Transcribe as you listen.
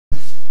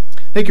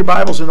Take your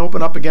Bibles and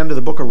open up again to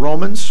the book of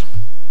Romans,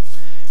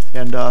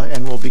 and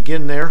we'll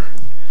begin there.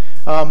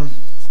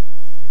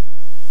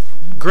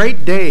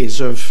 Great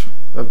days of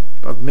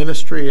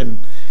ministry and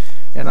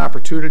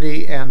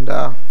opportunity, and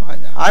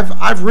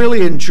I've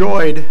really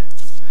enjoyed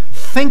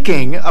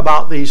thinking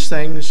about these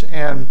things.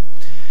 And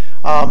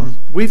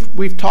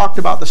we've talked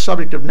about the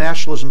subject of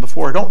nationalism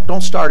before.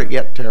 Don't start it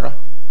yet, Tara,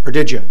 or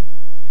did you?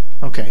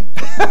 Okay.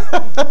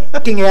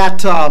 Looking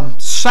at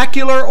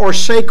secular or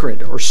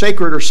sacred, or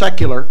sacred or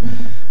secular.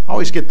 I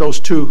always get those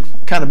two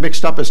kind of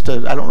mixed up as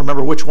to, I don't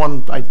remember which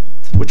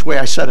way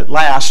I said it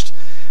last.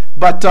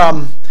 But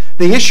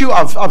the issue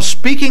of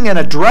speaking and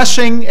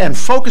addressing and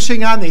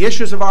focusing on the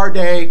issues of our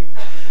day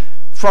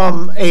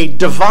from a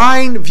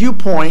divine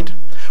viewpoint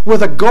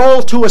with a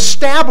goal to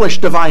establish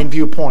divine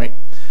viewpoint.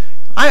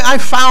 I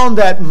found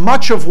that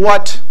much of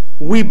what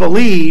we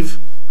believe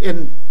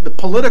in the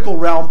political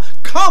realm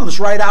comes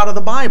right out of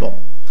the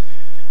Bible.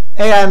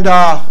 And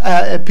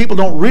people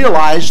don't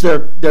realize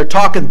they're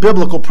talking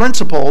biblical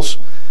principles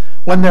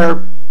when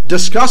they're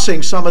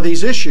discussing some of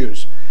these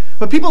issues.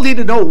 But people need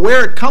to know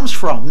where it comes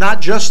from,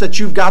 not just that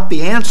you've got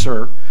the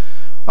answer,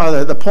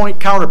 the point,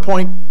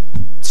 counterpoint,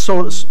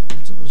 so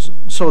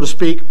to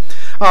speak.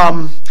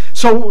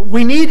 So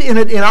we need,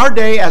 in our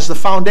day, as the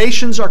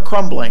foundations are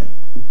crumbling,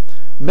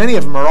 many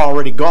of them are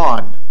already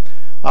gone.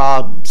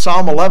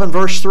 Psalm 11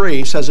 verse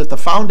 3 says, if the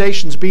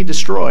foundations be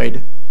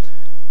destroyed,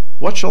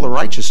 what shall the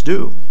righteous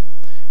do?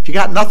 If you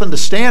got nothing to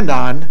stand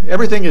on,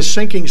 everything is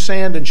sinking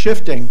sand and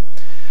shifting.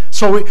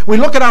 So we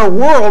look at our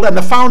world and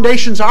the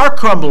foundations are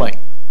crumbling.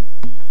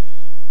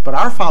 But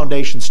our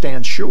foundation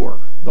stands sure.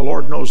 The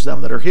Lord knows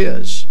them that are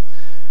His.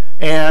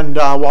 And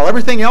while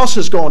everything else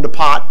is going to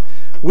pot,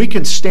 we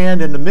can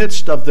stand in the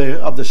midst of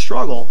the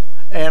struggle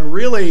and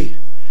really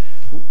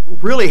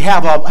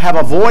have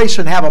a voice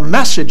and have a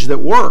message that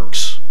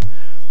works,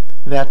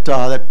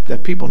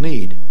 that people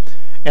need.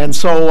 And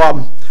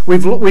so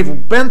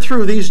we've been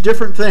through these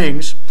different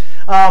things.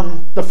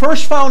 The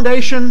first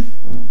foundation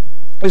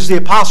is the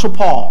Apostle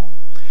Paul.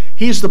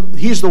 He's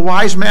the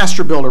wise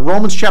master builder.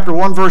 Romans chapter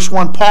 1 verse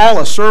 1, Paul,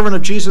 a servant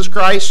of Jesus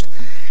Christ,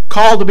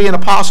 called to be an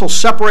apostle,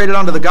 separated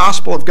unto the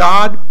gospel of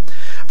God.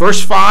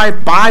 Verse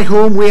 5, by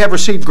whom we have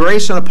received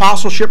grace and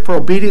apostleship for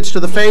obedience to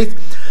the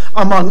faith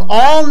among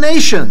all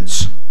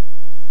nations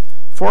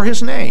for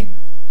His name.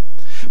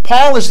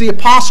 Paul is the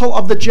apostle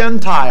of the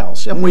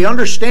Gentiles, and we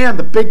understand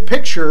the big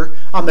picture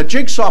on the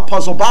jigsaw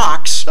puzzle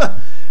box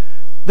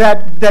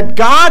that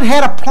God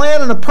had a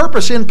plan and a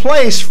purpose in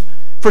place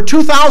for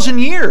 2,000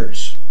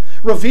 years,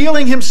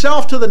 revealing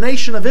Himself to the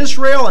nation of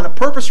Israel and a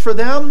purpose for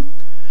them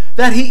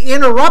that He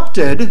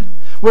interrupted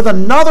with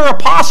another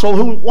apostle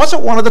who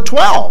wasn't one of the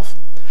 12.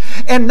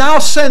 And now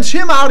sends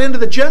him out into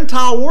the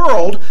Gentile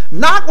world,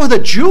 not with a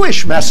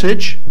Jewish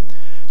message.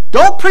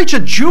 Don't preach a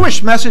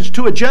Jewish message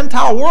to a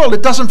Gentile world.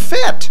 It doesn't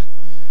fit.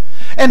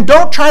 And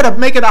don't try to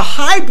make it a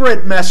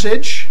hybrid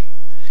message,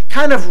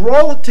 kind of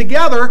roll it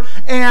together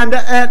and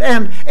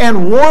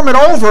warm it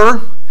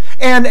over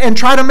and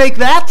try to make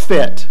that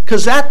fit,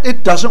 because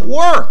it doesn't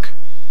work.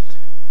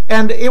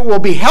 And it will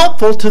be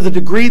helpful to the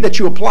degree that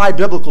you apply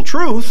biblical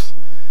truth,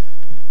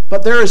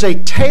 but there is a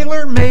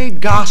tailor-made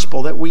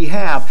gospel that we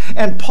have.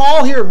 And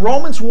Paul here in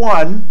Romans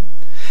 1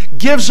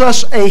 gives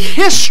us a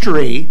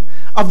history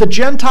of the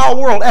Gentile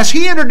world as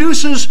he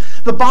introduces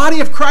the body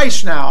of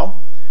Christ now,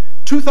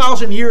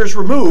 2,000 years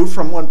removed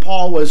from when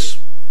Paul was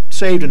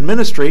saved in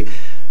ministry.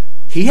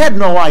 He had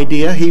no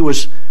idea he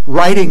was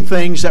writing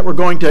things that were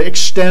going to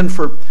extend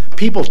for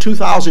people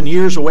 2,000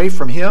 years away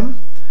from him.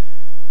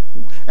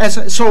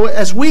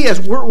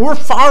 We're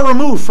far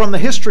removed from the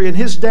history in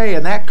his day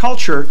and that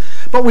culture,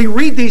 but we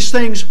read these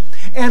things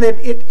and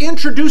it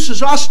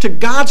introduces us to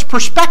God's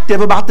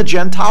perspective about the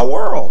Gentile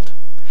world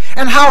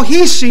and how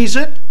He sees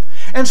it,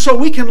 and so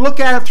we can look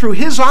at it through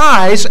His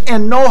eyes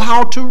and know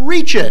how to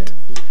reach it,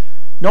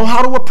 know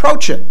how to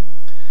approach it.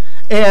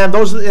 And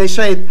they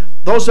say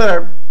those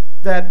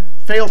that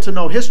fail to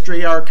know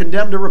history are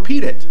condemned to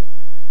repeat it.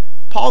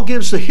 Paul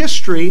gives the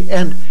history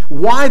and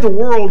why the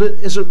world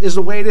is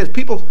the way it is.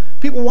 People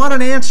want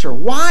an answer.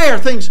 Why are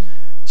things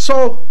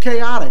so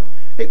chaotic?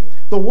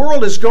 The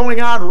world is going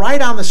on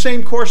right on the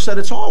same course that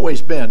it's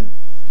always been.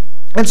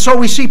 And so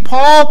we see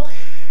Paul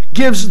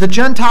gives the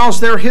Gentiles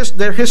their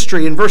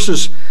history in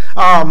verses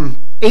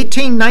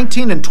 18,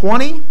 19, and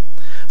 20.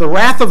 The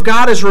wrath of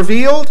God is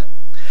revealed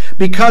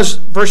because,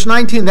 verse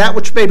 19, that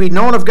which may be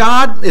known of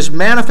God is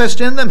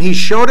manifest in them. He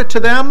showed it to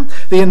them.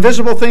 The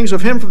invisible things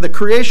of Him from the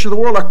creation of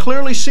the world are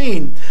clearly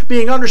seen,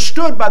 being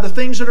understood by the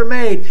things that are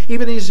made,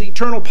 even His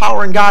eternal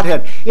power and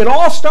Godhead. It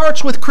all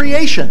starts with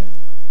creation.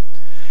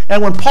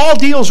 And when Paul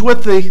deals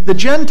with the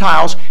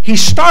Gentiles, he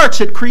starts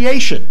at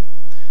creation.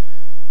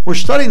 We're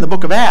studying the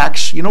book of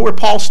Acts. You know where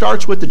Paul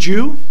starts with the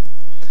Jew?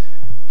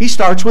 He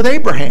starts with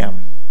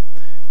Abraham.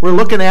 We're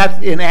looking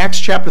at, in Acts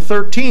chapter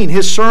 13,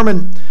 his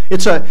sermon.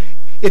 It's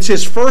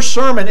his first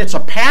sermon. It's a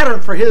pattern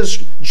for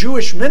his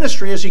Jewish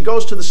ministry as he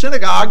goes to the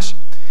synagogues.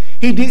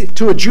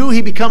 To a Jew,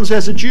 he becomes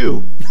as a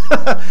Jew.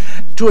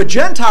 To a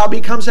Gentile,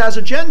 becomes as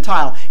a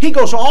Gentile. He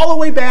goes all the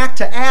way back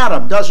to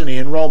Adam, doesn't he,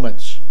 in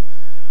Romans?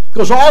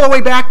 Goes all the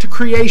way back to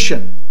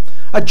creation.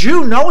 A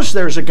Jew knows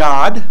there's a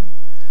God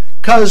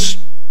because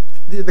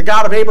the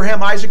God of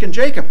Abraham, Isaac, and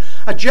Jacob.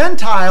 A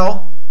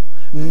Gentile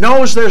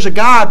knows there's a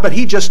God, but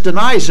he just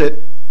denies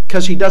it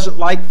because he doesn't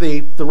like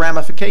the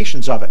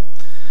ramifications of it.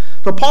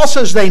 So Paul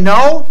says they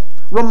know.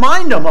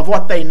 Remind them of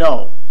what they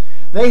know.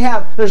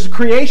 There's the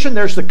creation,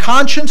 there's the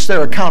conscience,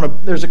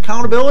 there's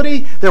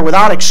accountability, they're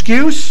without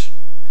excuse.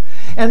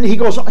 And he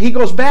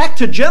goes back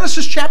to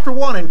Genesis chapter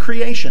 1 in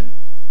creation.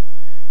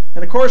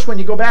 And of course, when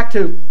you go back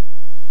to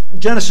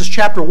Genesis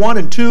chapter 1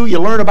 and 2, you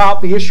learn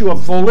about the issue of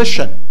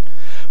volition,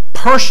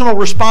 personal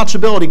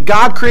responsibility.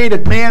 God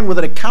created man with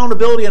an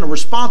accountability and a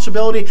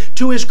responsibility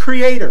to his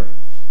creator,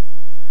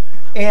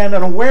 and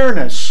an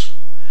awareness,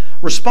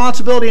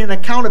 responsibility and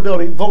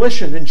accountability,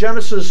 volition in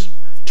Genesis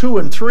 2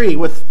 and 3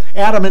 with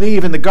Adam and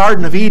Eve in the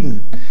Garden of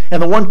Eden,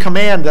 and the one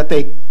command that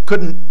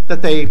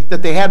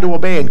they had to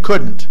obey and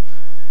couldn't.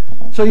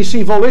 So you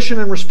see volition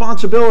and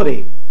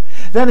responsibility.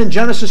 Then in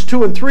Genesis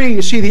 2 and 3,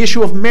 you see the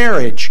issue of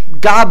marriage.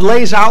 God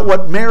lays out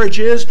what marriage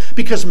is,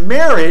 because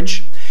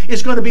marriage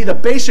is going to be the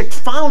basic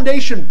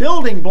foundation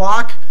building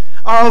block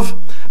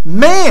of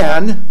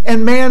man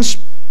and man's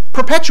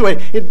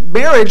perpetuating.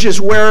 Marriage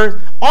is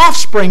where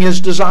offspring is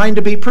designed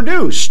to be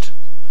produced.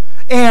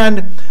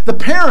 And the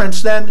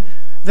parents then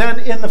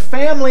in the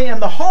family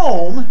and the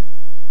home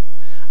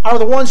are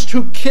the ones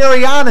to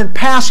carry on and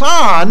pass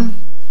on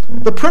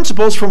the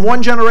principles from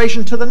one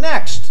generation to the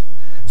next.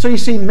 So you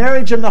see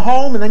marriage in the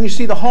home, and then you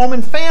see the home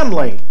and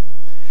family.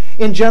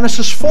 In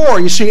Genesis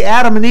 4, you see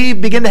Adam and Eve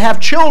begin to have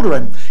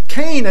children,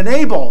 Cain and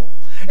Abel,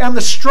 and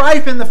the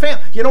strife in the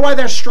family. You know why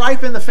there's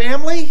strife in the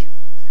family?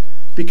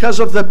 Because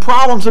of the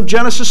problems of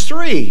Genesis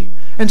 3.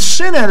 And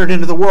sin entered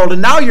into the world,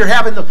 and now you're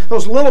having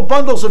those little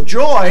bundles of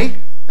joy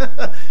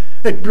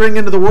that bring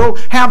into the world.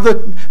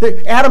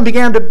 Adam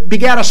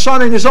begat a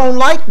son in his own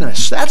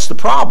likeness. That's the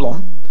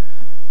problem.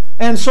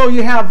 And so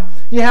you have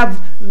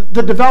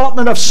the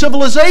development of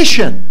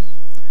civilization.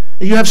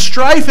 You have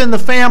strife in the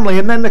family,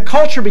 and then the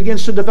culture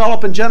begins to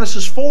develop in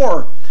Genesis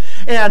 4.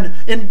 And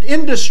in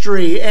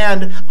industry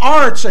and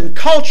arts and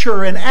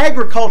culture and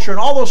agriculture and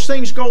all those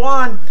things go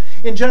on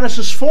in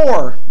Genesis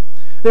 4.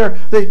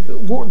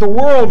 The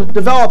world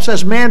develops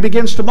as man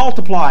begins to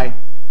multiply.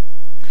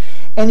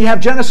 And you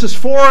have Genesis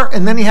 4,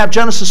 and then you have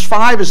Genesis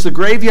 5 as the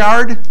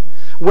graveyard,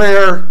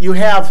 where you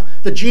have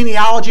the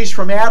genealogies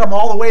from Adam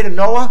all the way to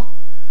Noah.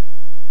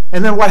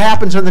 And then what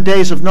happens in the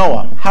days of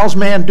Noah? How's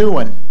man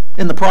doing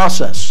in the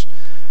process?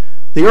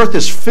 The earth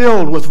is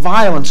filled with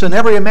violence, and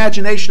every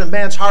imagination of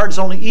man's heart is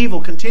only evil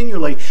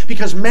continually,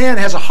 because man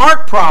has a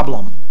heart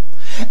problem.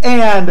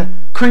 And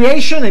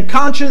creation and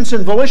conscience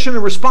and volition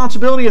and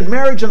responsibility and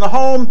marriage and the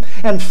home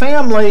and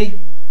family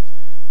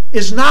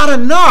is not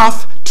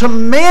enough to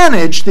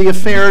manage the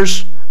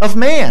affairs of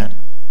man.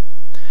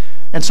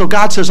 And so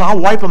God says, I'll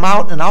wipe them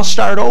out and I'll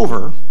start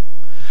over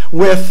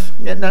with,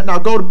 now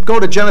go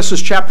to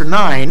Genesis chapter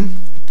 9,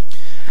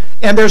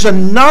 and there's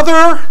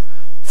another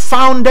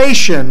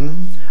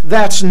foundation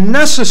that's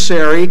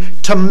necessary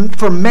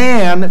for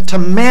man to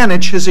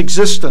manage his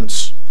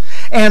existence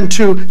and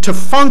to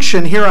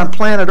function here on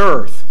planet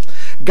Earth.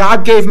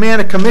 God gave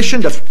man a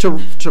commission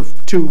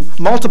to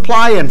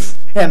multiply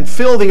and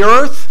fill the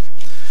earth.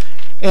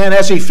 And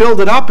as he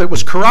filled it up, it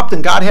was corrupt,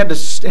 and God had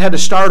to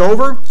start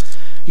over.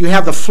 You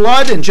have the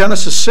flood in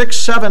Genesis 6,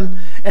 7,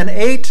 and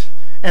 8,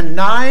 and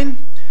 9.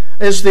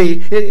 As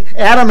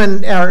Adam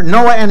and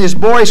Noah and his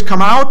boys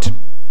come out,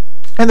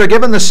 and they're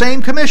given the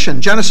same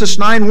commission. Genesis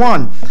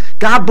 9:1.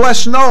 God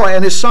blessed Noah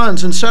and his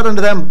sons and said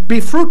unto them, be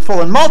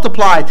fruitful and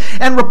multiply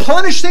and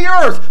replenish the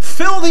earth.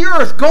 Fill the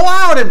earth. Go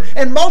out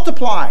and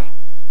multiply.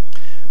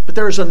 But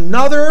there's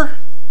another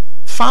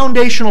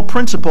foundational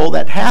principle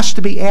that has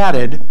to be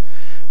added,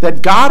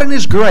 that God in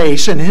his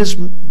grace and his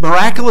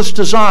miraculous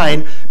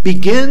design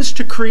begins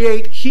to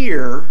create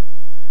here,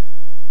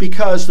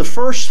 because the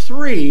first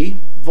three,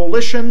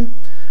 volition,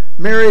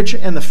 marriage,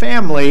 and the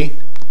family,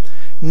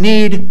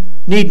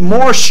 need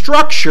more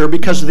structure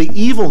because of the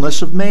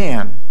evilness of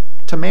man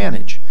to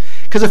manage.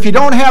 Because if you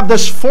don't have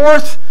this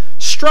fourth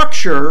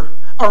structure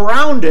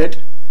around it,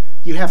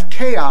 you have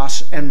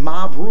chaos and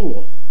mob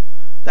rule.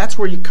 That's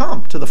where you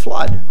come to the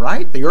flood,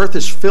 right? The earth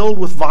is filled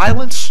with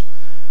violence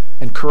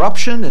and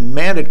corruption, and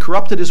man had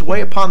corrupted his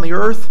way upon the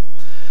earth.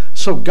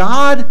 So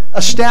God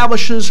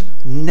establishes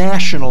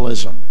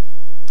nationalism,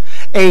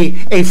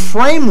 a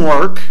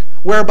framework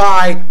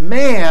whereby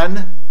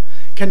man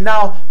can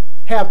now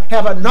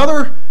have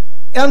another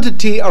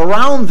entity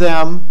around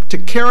them to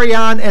carry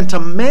on and to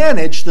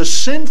manage the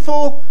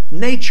sinful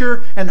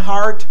nature and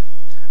heart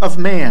of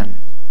man.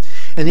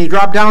 And you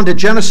drop down to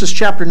Genesis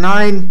chapter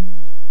 9,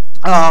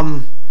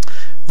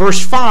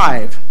 verse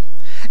 5.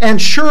 And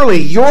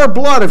surely your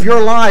blood of your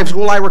lives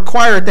will I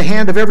require at the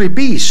hand of every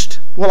beast,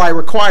 will I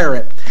require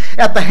it.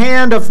 At the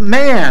hand of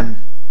man,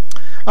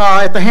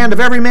 at the hand of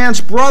every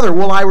man's brother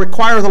will I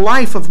require the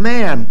life of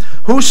man.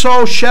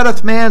 Whoso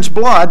sheddeth man's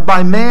blood,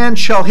 by man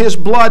shall his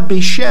blood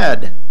be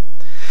shed.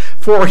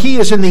 For he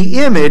is in the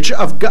image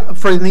of God,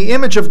 for in the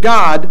image of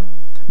God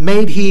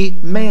made he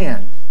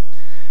man.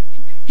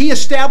 He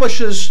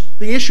establishes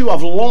the issue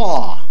of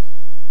law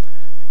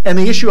and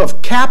the issue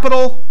of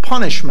capital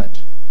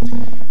punishment.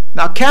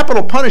 Now,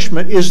 capital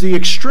punishment is the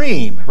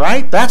extreme,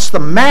 right? That's the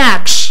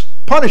max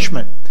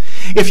punishment.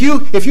 If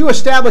you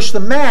establish the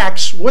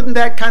max, wouldn't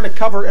that kind of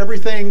cover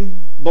everything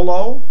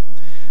below?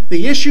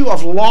 The issue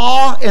of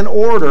law and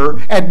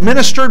order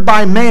administered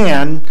by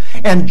man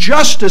and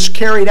justice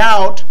carried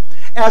out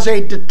as a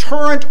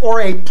deterrent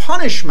or a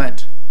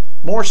punishment,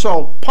 more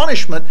so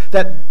punishment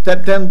that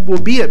then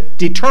will be a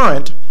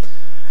deterrent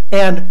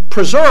and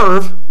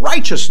preserve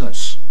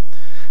righteousness.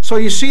 So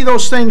you see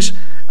those things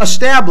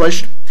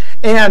established,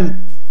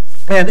 and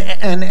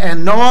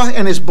Noah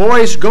and his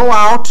boys go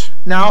out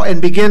now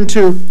and begin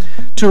to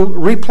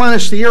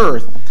replenish the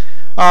earth.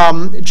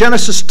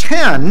 Genesis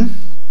 10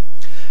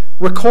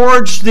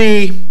 records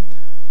the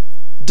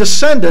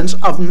descendants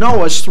of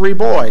Noah's 3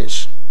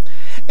 boys.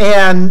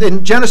 And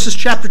in Genesis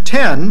chapter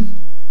 10,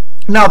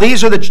 now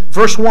these are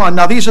verse 1,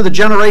 now these are the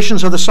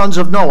generations of the sons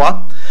of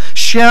Noah,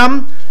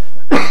 Shem,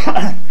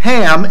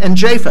 Ham, and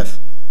Japheth.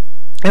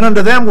 And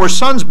unto them were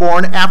sons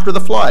born after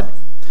the flood.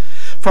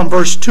 From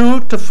verse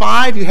 2 to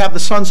 5, you have the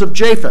sons of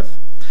Japheth.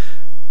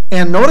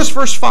 And notice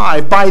verse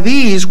 5, by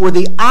these were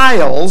the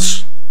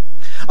isles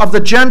of the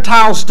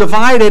Gentiles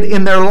divided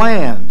in their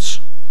lands,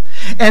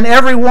 and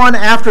every one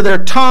after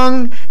their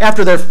tongue,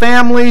 after their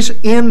families,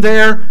 in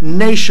their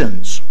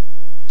nations.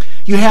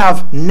 You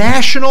have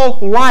national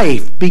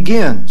life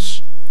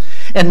begins.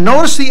 And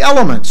notice the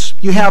elements.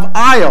 You have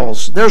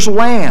isles, there's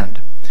land.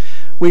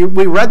 We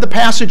read the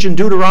passage in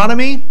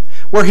Deuteronomy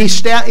where he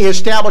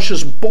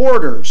establishes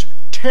borders,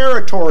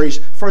 territories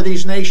for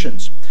these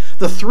nations.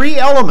 The 3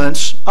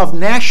 elements of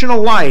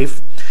national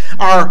life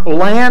are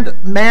land,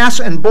 mass,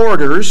 and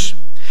borders.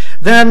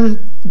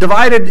 Then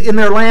divided in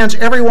their lands,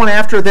 everyone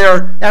after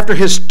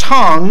his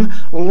tongue,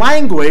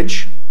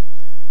 language,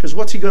 because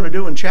what's he going to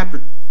do in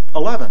chapter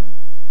 11?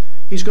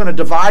 He's going to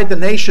divide the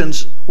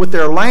nations with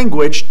their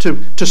language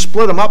to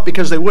split them up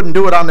because they wouldn't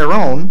do it on their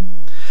own.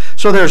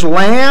 So there's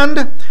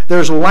land,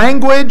 there's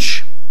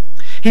language.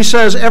 He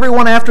says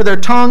everyone after their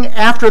tongue,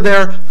 after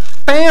their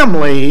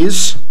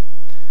families.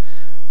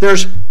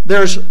 There's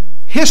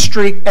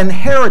history and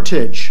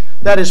heritage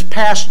that is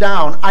passed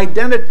down.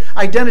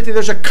 Identity,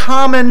 there's a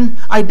common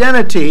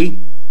identity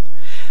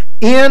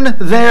in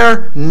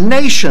their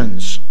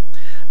nations.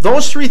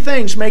 Those 3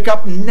 things make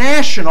up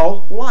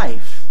national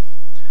life.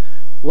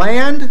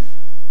 Land,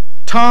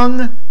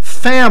 tongue,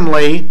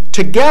 family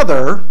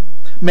together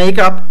make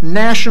up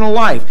national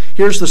life.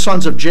 Here's the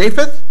sons of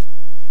Japheth.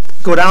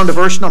 Go down to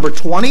verse number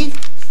 20.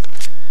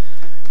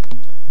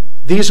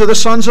 These are the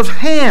sons of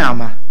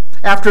Ham,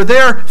 after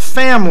their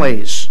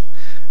families.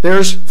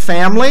 There's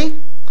family,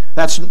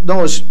 that's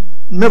Noah's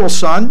middle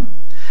son.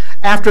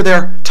 After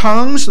their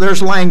tongues,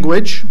 there's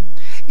language.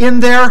 In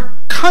their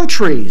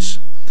countries,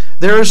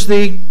 there's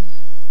the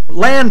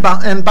land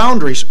and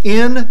boundaries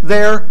in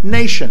their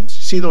nations.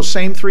 See those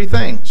same 3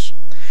 things.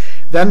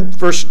 Then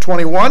verse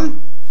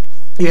 21,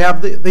 you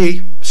have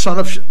the son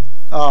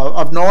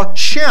of Noah,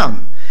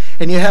 Shem.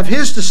 And you have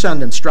his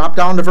descendants. Drop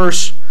down to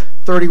verse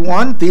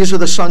 31. These are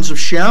the sons of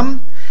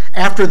Shem,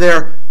 after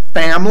their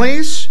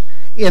families,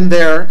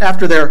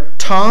 after their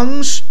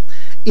tongues,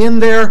 in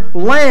their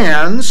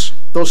lands,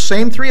 those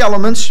same 3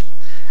 elements,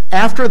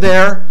 after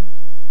their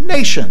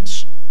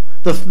nations.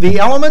 The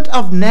element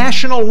of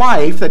national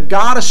life that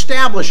God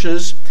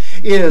establishes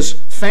is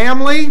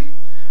family,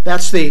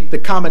 that's the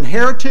common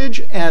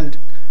heritage, and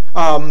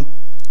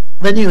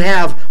then you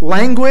have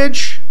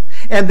language,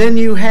 and then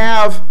you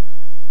have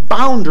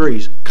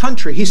boundaries,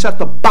 country. He set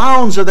the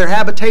bounds of their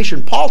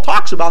habitation. Paul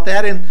talks about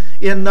that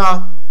in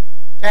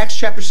Acts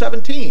chapter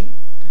 17.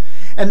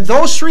 And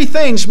those 3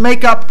 things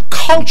make up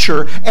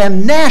culture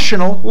and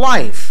national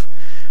life.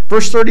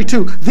 Verse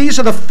 32, these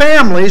are the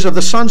families of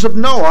the sons of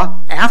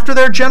Noah after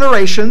their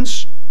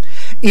generations,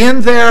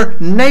 in their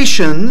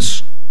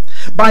nations.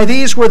 By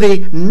these were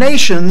the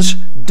nations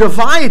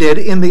divided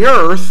in the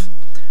earth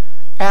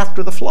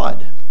after the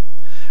flood.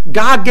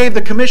 God gave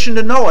the commission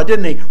to Noah,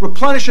 didn't he?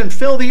 Replenish and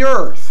fill the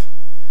earth.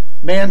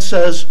 Man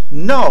says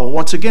no,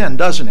 once again,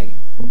 doesn't he?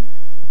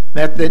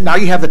 Now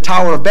you have the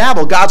Tower of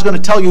Babel. God's going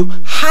to tell you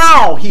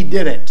how he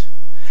did it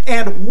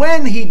and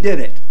when he did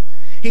it.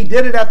 He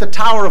did it at the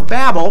Tower of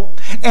Babel,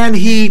 and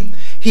he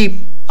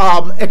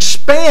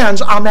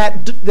expands on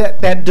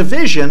that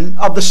division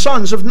of the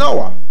sons of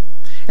Noah.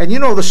 And you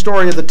know the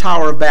story of the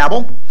Tower of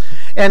Babel,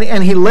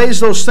 and he lays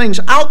those things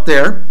out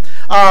there.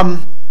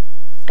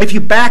 If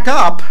you back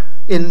up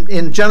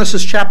in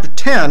Genesis chapter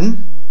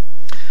 10,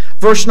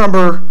 verse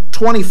number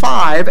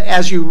 25,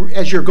 as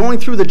you're going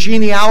through the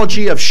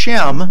genealogy of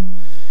Shem,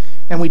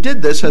 and we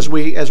did this as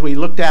we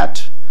looked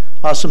at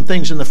some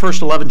things in the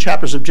first 11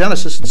 chapters of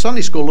Genesis in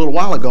Sunday school a little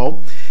while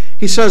ago.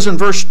 He says in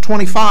verse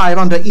 25,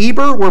 unto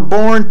Eber were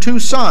born 2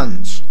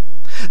 sons.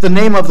 The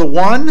name of the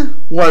one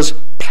was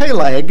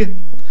Peleg,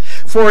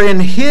 For in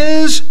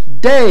his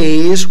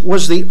days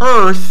was the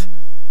earth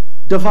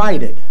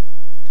divided.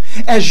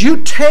 As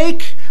you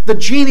take the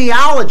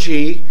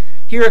genealogy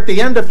here at the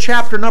end of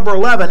chapter number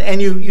 11,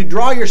 and you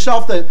draw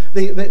yourself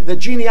the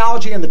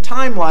genealogy and the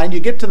timeline,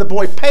 you get to the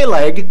boy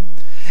Peleg,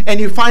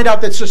 and you find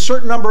out that it's a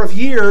certain number of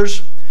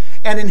years,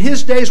 and in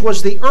his days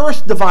was the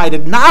earth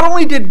divided. Not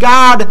only did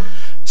God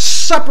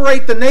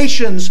separate the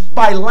nations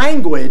by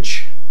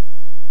language,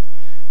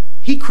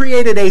 he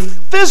created a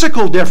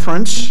physical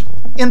difference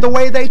in the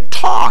way they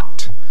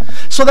talked.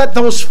 So that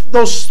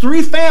those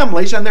three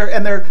families, and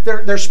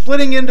they're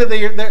splitting into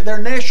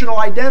their national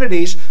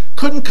identities,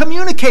 couldn't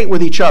communicate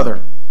with each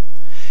other.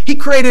 He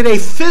created a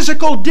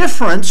physical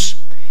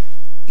difference.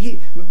 He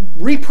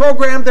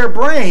reprogrammed their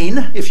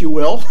brain, if you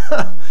will,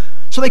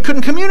 so they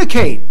couldn't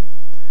communicate.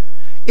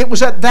 It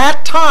was at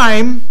that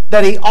time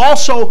that he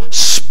also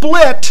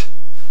split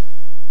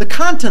the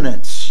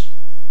continents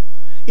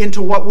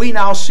into what we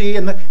now see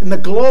in the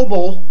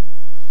global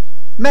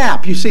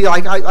map. You see,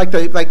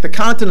 like the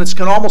continents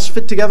can almost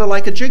fit together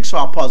like a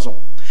jigsaw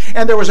puzzle.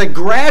 And there was a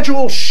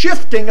gradual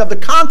shifting of the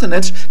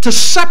continents to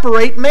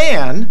separate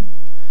man.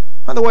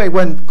 By the way,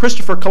 when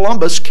Christopher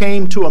Columbus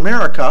came to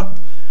America,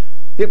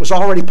 it was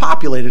already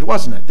populated,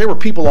 wasn't it? There were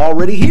people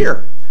already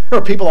here. There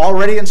were people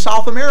already in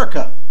South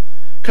America.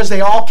 Because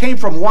they all came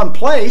from one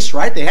place,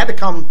 right? They had to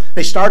come,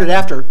 they started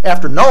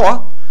after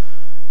Noah.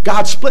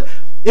 God split.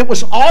 It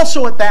was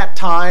also at that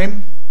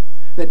time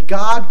that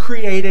God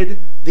created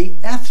the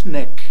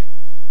ethnic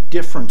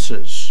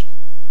differences,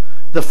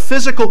 the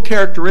physical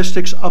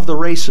characteristics of the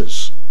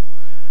races.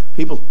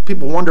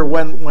 People wonder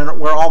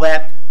where all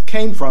that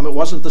came from. It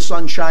wasn't the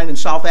sunshine in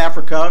South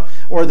Africa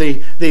or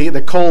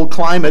the cold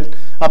climate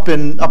up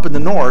in the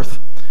north.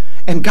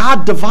 And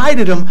God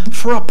divided them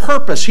for a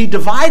purpose. He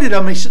divided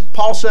them.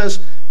 Paul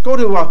says, go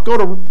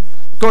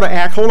to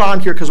Acts. Hold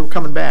on here because we're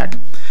coming back.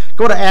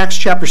 Go to Acts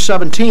chapter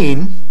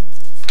 17.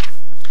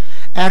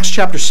 Acts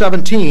chapter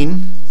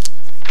 17.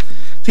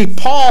 See,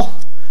 Paul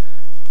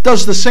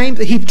does the same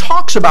thing. He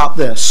talks about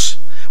this.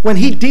 When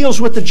he deals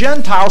with the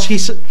Gentiles,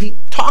 he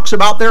talks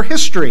about their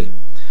history.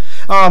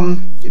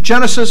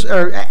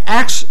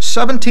 Acts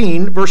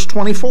 17, verse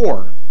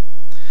 24.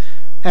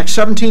 Acts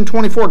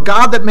 17:24,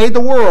 God that made the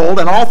world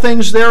and all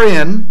things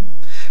therein,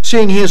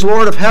 seeing he is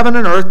Lord of heaven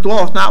and earth,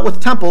 dwelleth not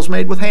with temples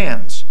made with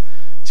hands.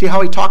 See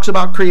how he talks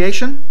about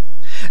creation?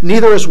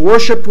 Neither is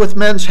worshipped with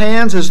men's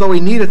hands as though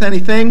he needeth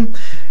anything,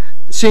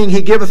 seeing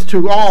he giveth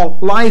to all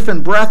life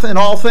and breath and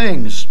all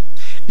things.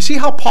 You see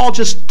how Paul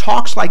just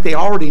talks like they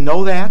already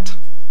know that?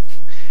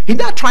 He's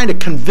not trying to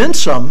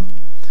convince them,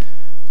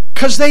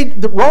 because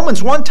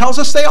Romans 1 tells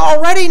us they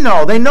already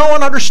know. They know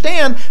and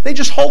understand. They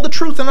just hold the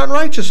truth in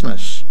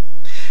unrighteousness.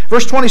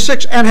 Verse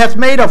 26, and hath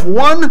made of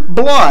one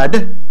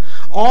blood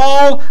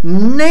all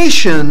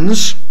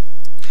nations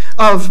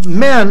of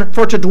men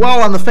for to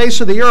dwell on the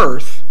face of the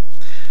earth.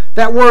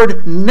 That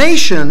word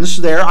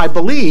nations there, I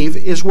believe,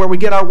 is where we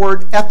get our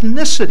word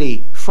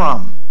ethnicity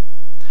from.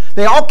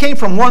 They all came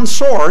from one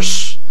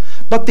source,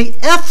 but the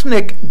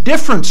ethnic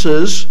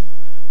differences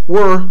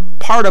were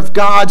part of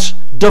God's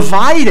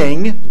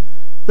dividing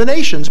the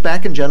nations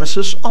back in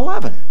Genesis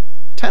 10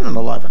 and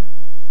 11.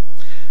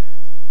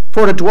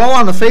 For to dwell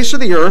on the face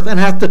of the earth, and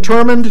hath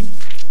determined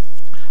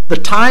the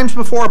times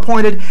before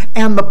appointed,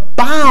 and the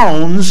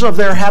bounds of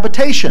their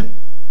habitation.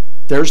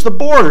 There's the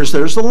borders,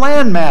 there's the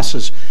land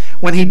masses.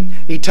 When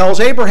he tells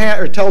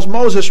Abraham, or tells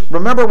Moses,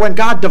 remember when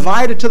God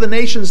divided to the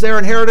nations their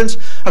inheritance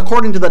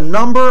according to the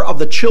number of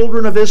the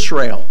children of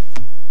Israel.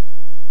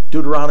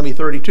 Deuteronomy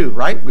 32,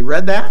 right? We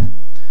read that.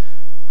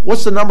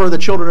 What's the number of the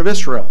children of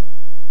Israel?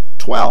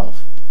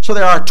 12. So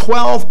there are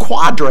 12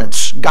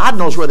 quadrants. God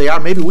knows where they are.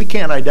 Maybe we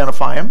can't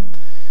identify them.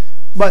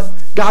 But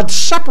God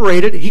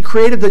separated, he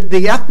created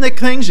the ethnic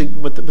things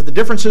with the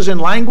differences in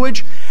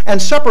language and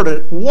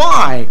separated.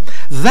 Why?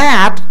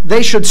 That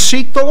they should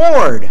seek the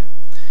Lord,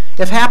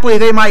 if haply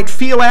they might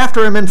feel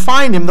after him and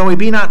find him, though he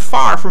be not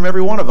far from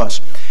every one of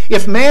us.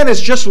 If man is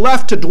just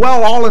left to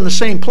dwell all in the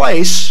same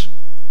place,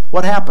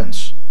 what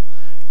happens?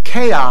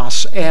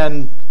 Chaos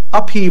and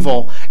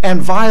upheaval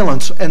and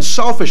violence and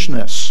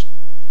selfishness.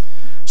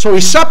 So he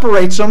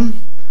separates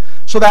them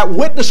so that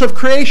witness of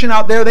creation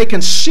out there, they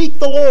can seek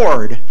the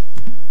Lord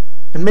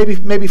and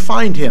maybe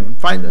find him,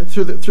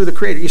 through the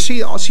Creator. You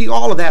see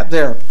all of that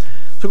there.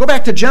 So go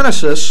back to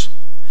Genesis.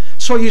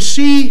 So you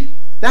see,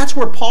 that's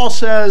where Paul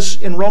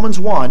says in Romans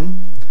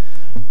 1,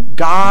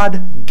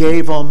 God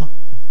gave them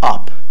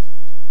up.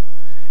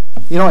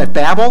 You know, at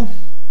Babel,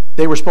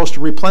 they were supposed to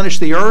replenish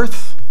the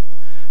earth.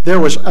 There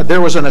was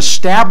an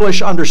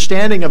established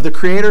understanding of the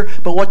Creator,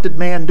 but what did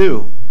man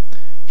do?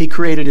 He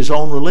created his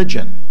own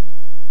religion.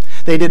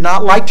 They did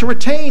not like to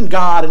retain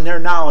God in their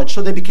knowledge,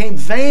 so they became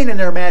vain in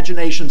their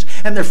imaginations,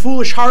 and their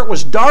foolish heart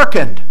was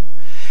darkened.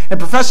 And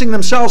professing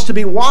themselves to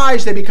be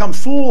wise, they become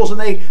fools,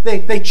 and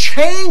they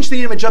change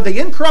the image of the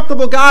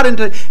incorruptible God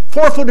into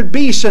four-footed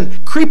beasts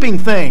and creeping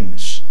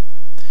things.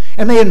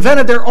 And they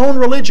invented their own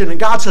religion, and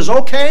God says,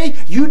 okay,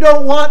 you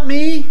don't want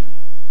me?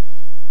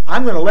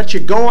 I'm going to let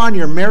you go on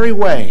your merry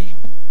way.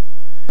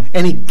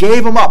 and he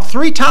gave them up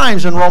 3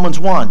 times in Romans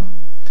 1.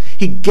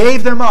 He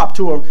gave them up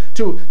to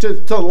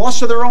the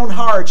lust of their own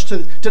hearts,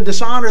 to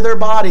dishonor their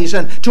bodies,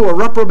 and to a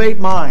reprobate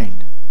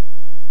mind.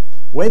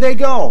 Away they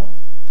go.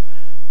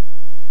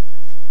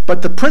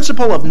 But the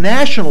principle of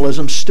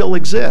nationalism still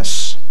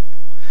exists.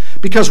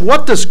 Because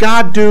what does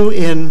God do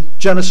in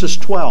Genesis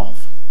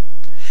 12?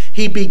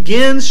 He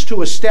begins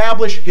to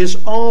establish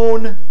his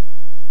own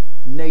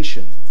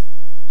nation.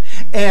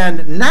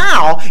 And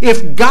now,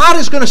 if God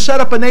is going to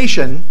set up a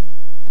nation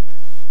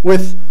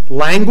with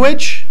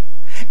language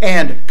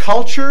and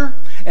culture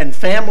and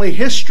family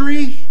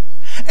history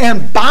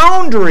and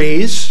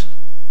boundaries,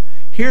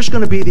 here's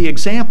going to be the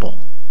example.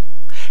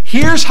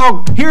 Here's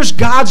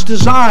God's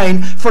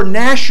design for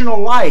national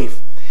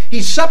life.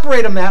 He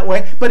separated them that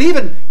way, but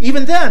even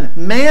then,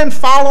 man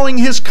following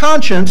his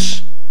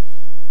conscience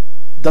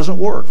doesn't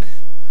work.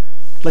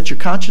 Let your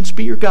conscience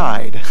be your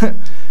guide.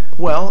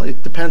 Well,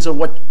 it depends on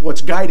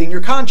what's guiding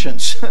your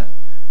conscience.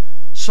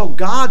 So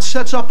God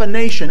sets up a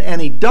nation,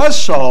 and he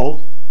does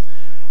so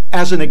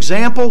as an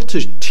example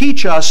to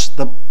teach us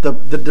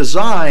the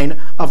design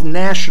of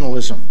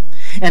nationalism.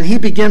 And he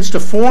begins to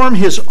form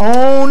his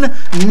own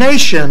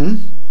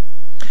nation,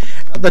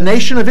 the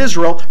nation of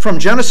Israel, from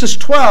Genesis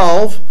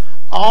 12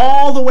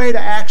 all the way to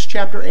Acts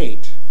chapter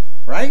 8,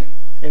 right?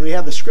 And we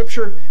have the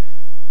scripture.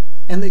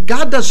 And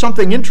God does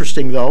something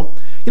interesting, though.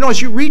 You know,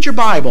 as you read your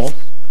Bible,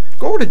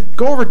 go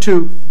over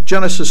to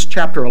Genesis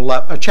chapter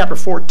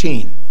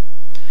 14.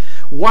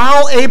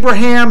 While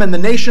Abraham and the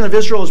nation of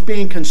Israel is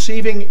being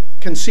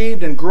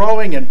conceived and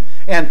growing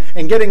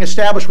and getting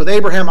established with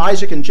Abraham,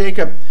 Isaac, and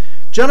Jacob,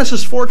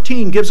 Genesis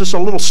 14 gives us a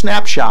little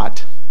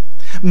snapshot.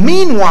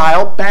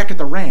 Meanwhile, back at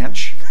the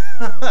ranch,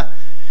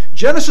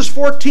 Genesis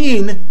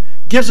 14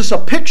 gives us a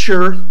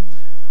picture.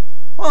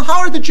 Well, how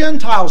are the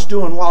Gentiles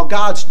doing while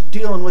God's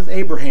dealing with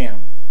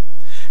Abraham?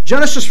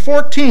 Genesis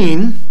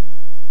 14,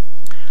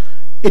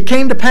 it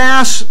came to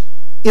pass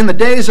in the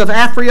days of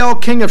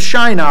Aphriel, king of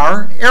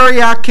Shinar,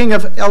 Arioch, king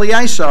of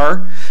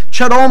Eleazar,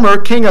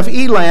 Chedomer, king of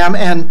Elam,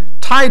 and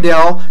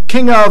Tidal,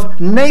 king of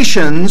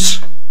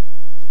nations.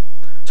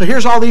 So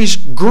here's all these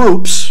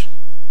groups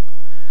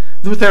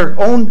with their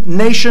own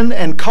nation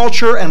and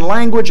culture and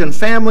language and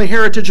family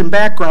heritage and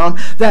background,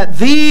 that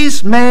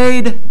these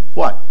made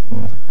what?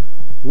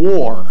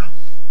 War.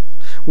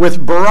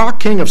 With Barak,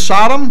 king of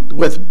Sodom,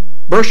 with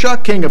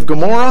Bersha, king of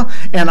Gomorrah,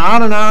 and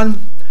on and on.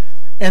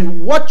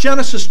 And what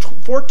Genesis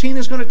 14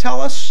 is going to tell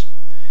us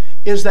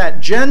is that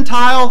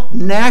Gentile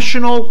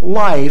national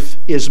life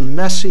is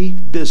messy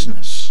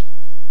business.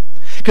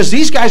 Because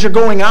these guys are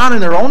going on in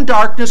their own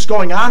darkness,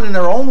 going on in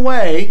their own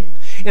way,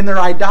 in their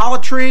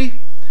idolatry,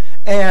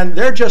 and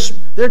they're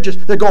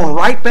going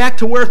right back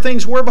to where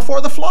things were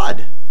before the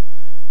flood.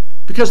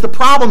 Because the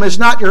problem is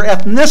not your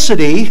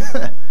ethnicity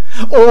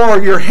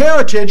or your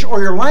heritage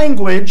or your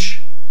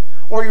language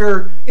or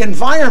your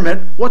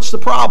environment. What's the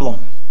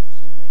problem?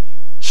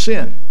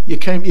 Sin. You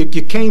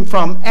came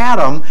from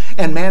Adam,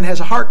 and man has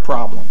a heart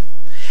problem.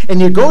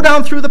 And you go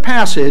down through the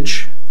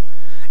passage,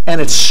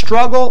 and it's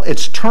struggle,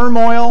 it's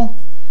turmoil,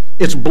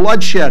 it's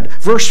bloodshed.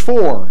 Verse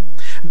 4,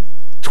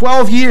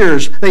 12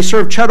 years they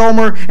served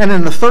Chedomer, and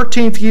in the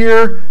 13th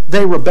year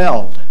they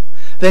rebelled.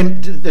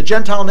 The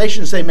Gentile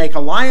nations, they make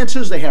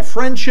alliances, they have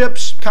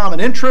friendships, common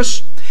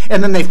interests,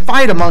 and then they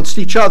fight amongst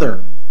each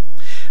other.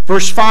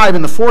 Verse 5,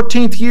 in the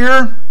 14th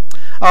year,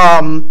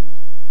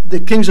 the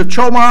kings of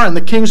Chomar and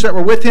the kings that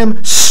were with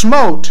him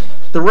smote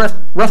the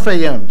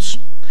Rephaims.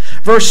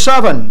 Verse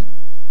 7,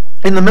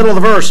 in the middle of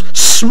the verse,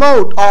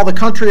 smote all the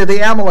country of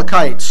the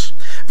Amalekites.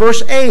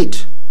 Verse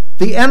 8,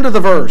 the end of the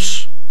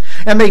verse,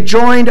 and they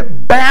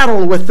joined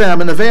battle with them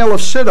in the vale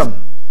of Siddim.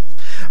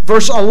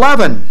 Verse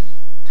 11,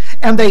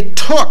 and they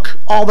took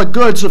all the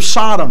goods of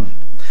Sodom.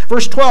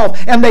 Verse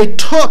 12, and they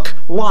took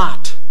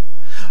Lot.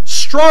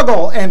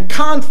 Struggle and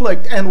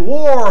conflict and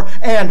war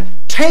and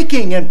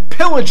taking and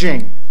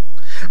pillaging.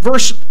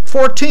 Verse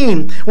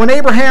 14, when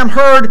Abraham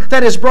heard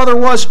that his brother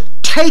was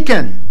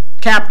taken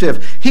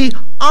captive, he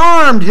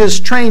armed his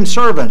trained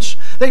servants.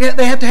 They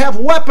had to have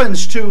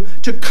weapons to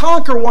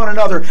conquer one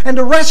another and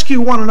to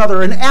rescue one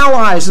another and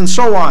allies and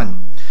so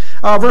on.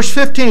 Verse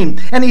 15,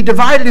 and he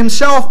divided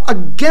himself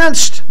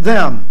against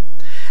them,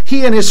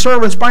 he and his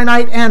servants by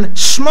night, and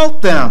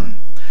smote them.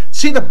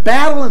 See the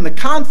battle and the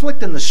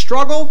conflict and the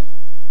struggle?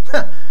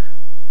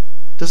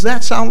 Does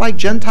that sound like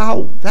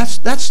Gentile?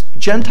 That's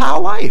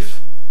Gentile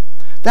life.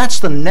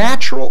 That's the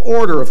natural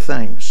order of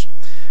things.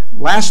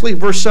 Lastly,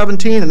 verse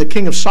 17, and the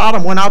king of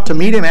Sodom went out to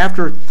meet him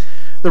after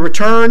the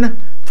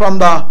return from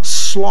the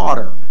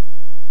slaughter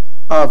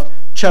of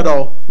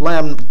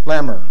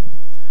Chedorlaomer.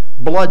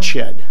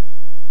 Bloodshed.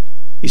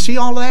 You see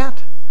all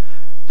that?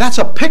 That's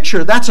a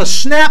picture, that's a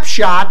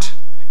snapshot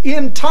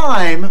in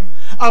time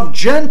of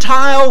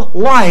Gentile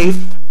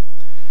life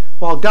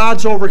while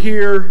God's over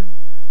here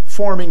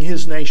forming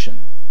his nation.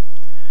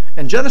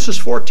 And Genesis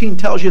 14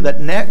 tells you that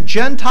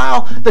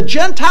the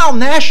Gentile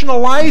national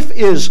life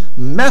is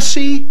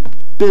messy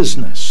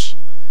business.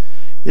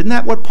 Isn't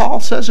that what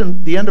Paul says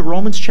in the end of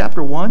Romans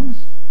chapter 1?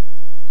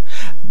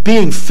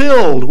 being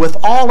filled with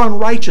all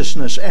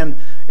unrighteousness and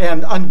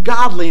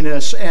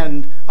ungodliness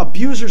and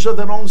abusers of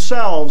their own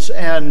selves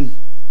and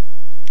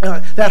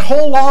that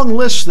whole long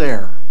list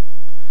there.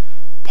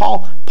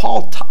 Paul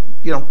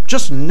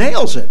just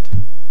nails it.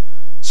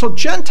 So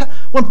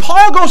when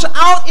Paul goes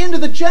out into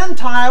the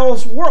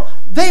Gentiles world,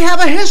 they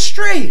have a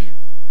history.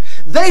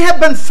 They have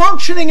been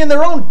functioning in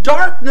their own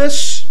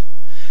darkness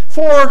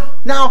for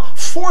now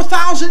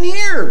 4,000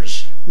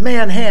 years,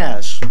 man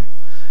has.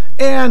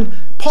 And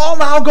Paul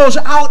now goes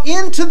out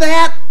into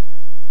that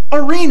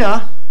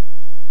arena,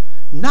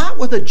 not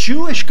with a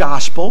Jewish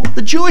gospel.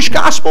 The Jewish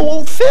gospel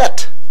won't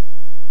fit.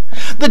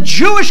 The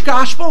Jewish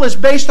gospel is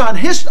based on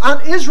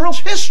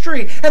Israel's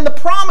history and the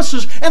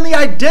promises and the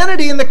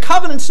identity and the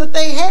covenants that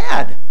they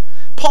had.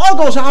 Paul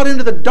goes out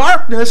into the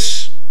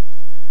darkness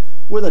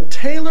with a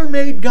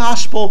tailor-made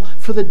gospel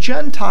for the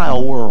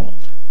Gentile world.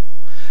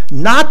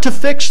 Not to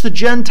fix the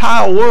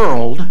Gentile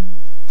world,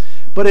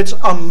 but it's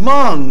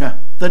among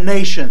the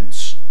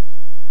nations.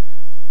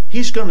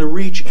 He's going to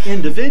reach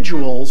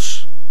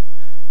individuals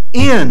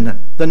in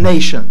the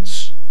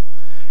nations.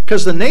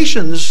 Because the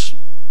nations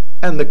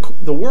and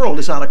the world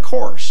is on a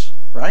course,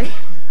 right?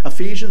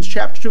 Ephesians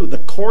chapter 2, the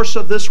course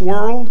of this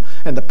world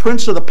and the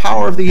prince of the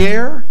power of the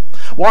air,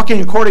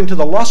 walking according to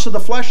the lusts of the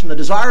flesh and the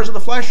desires of the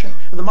flesh and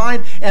the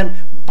mind, and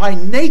by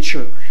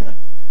nature.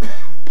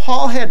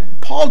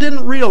 Paul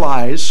didn't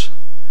realize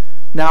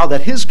now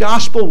that his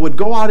gospel would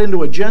go out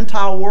into a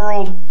Gentile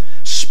world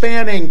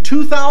spanning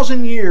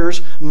 2,000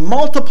 years,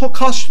 multiple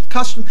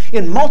customs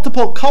in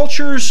multiple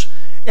cultures,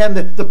 and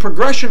the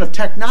progression of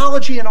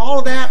technology and all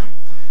of that.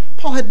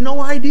 Paul had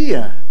no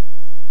idea.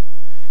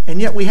 And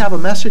yet we have a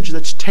message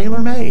that's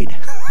tailor-made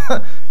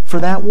for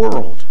that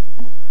world.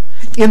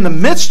 In the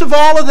midst of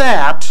all of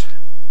that,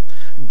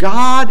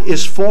 God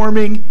is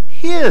forming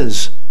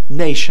His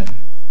nation.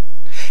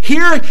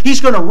 Here He's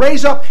going to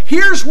raise up,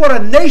 here's what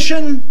a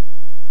nation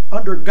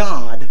under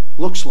God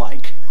looks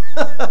like.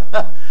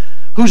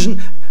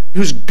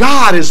 whose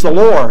God is the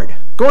Lord.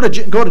 Go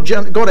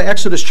to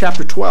Exodus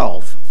chapter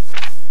 12.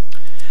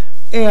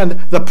 And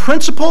the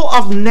principle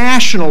of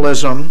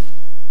nationalism,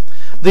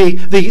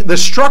 the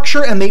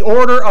structure and the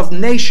order of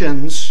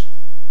nations,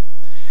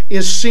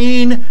 is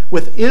seen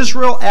with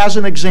Israel as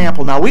an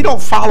example. Now, we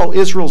don't follow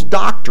Israel's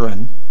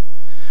doctrine,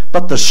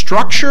 but the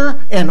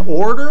structure and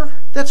order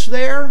that's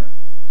there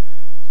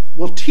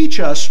will teach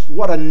us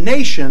what a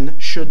nation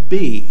should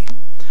be.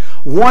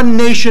 One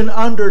nation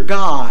under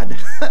God.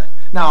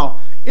 Now,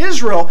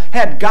 Israel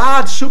had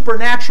God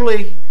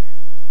supernaturally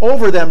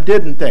over them,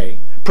 didn't they?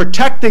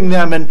 Protecting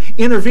them and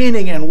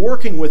intervening and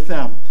working with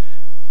them.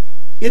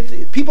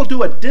 People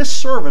do a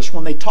disservice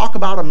when they talk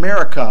about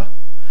America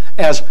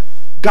as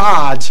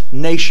God's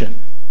nation.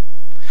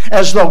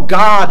 As though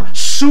God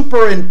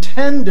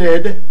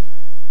superintended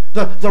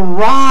the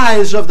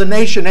rise of the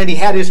nation and He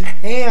had His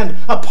hand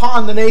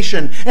upon the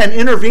nation and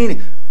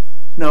intervening.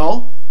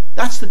 No,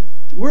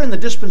 we're in the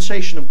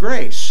dispensation of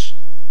grace,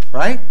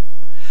 right?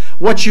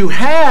 What you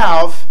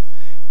have,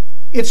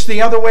 it's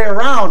the other way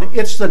around.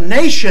 It's the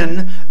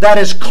nation that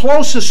is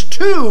closest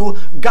to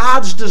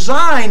God's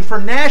design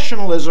for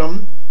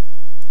nationalism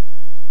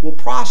will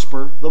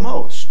prosper the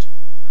most.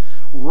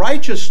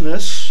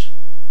 Righteousness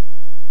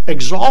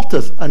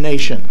exalteth a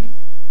nation.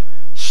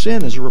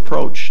 Sin is a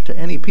reproach to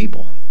any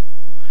people.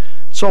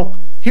 So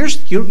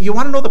you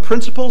want to know the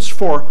principles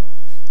for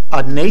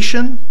a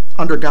nation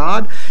under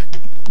God?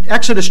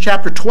 Exodus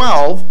chapter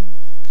 12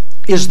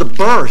 is the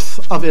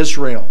birth of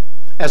Israel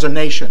as a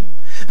nation.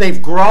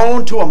 They've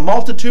grown to a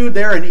multitude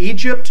there in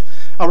Egypt,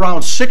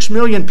 around 6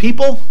 million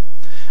people.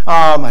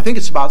 I think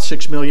it's about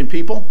 6 million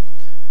people.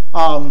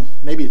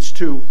 Maybe it's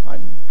 2.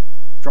 I'm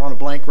drawing a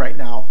blank right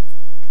now.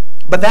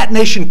 But that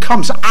nation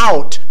comes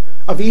out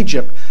of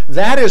Egypt.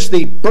 That is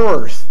the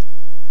birth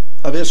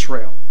of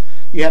Israel.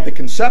 You have the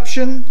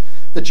conception,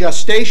 the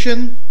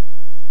gestation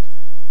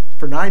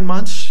for 9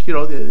 months,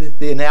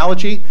 the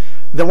analogy.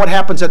 Then what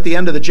happens at the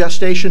end of the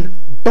gestation?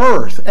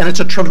 Birth. And it's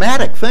a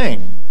traumatic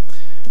thing.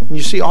 And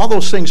you see all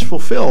those things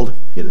fulfilled.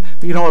 You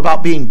know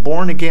about being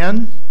born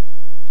again?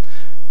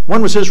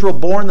 When was Israel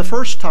born the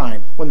first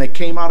time? When they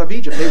came out of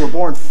Egypt. They were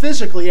born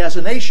physically as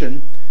a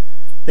nation.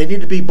 They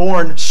need to be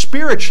born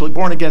spiritually,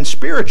 born again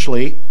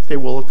spiritually. They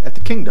will at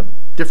the kingdom.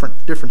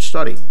 Different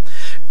study.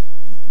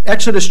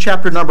 Exodus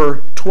chapter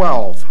number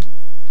 12.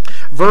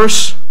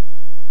 Verse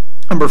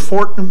number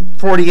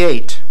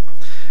 48.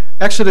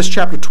 Exodus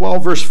chapter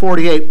 12, verse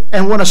 48.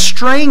 And when a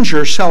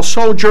stranger shall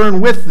sojourn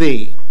with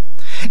thee,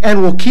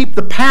 and will keep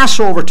the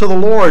Passover to the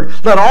Lord,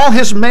 let all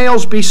his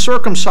males be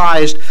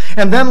circumcised,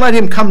 and then let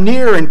him come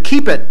near and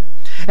keep it,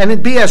 and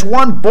it be as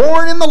one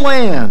born in the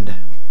land.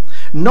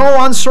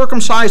 No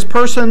uncircumcised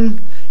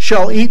person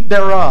shall eat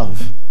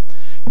thereof.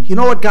 You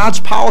know what God's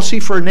policy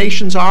for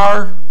nations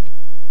are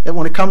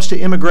when it comes to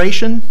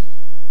immigration?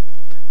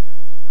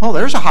 Oh,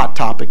 there's a hot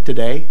topic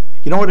today.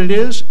 You know what it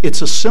is?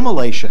 It's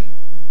assimilation.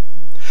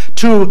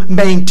 To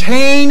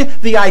maintain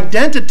the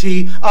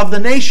identity of the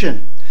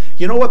nation.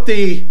 You know what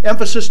the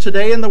emphasis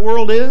today in the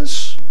world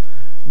is?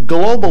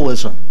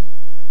 Globalism.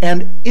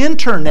 and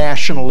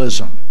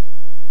internationalism.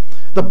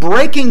 The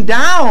breaking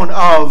down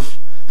of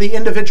the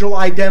individual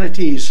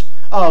identities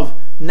of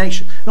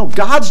nations. No,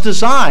 God's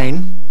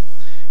design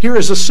here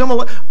is a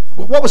similar.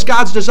 What was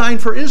God's design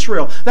for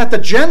Israel? That the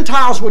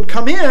Gentiles would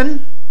come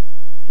in.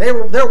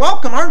 They're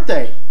welcome, aren't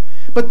they?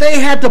 But they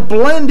had to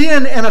blend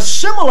in and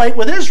assimilate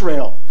with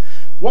Israel.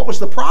 What was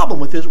the problem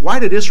with this? Why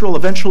did Israel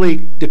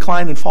eventually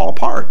decline and fall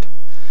apart?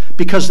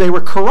 Because they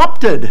were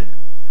corrupted.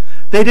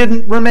 They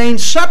didn't remain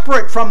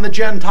separate from the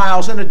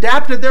Gentiles and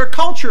adapted their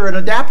culture and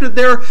adapted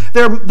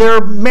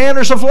their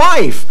manners of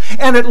life.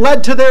 And it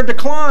led to their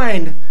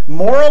decline,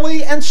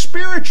 morally and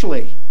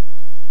spiritually.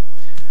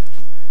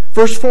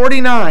 Verse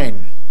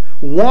 49,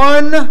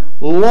 one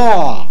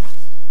law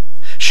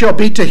shall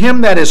be to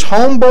him that is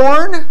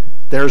homeborn,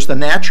 there's the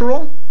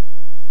natural,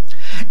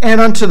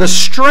 and unto the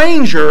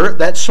stranger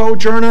that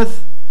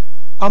sojourneth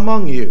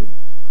among you.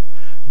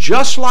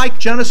 Just like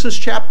Genesis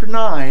chapter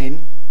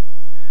 9,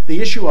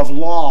 the issue of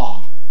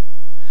law.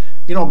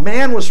 You know,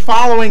 man was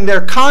following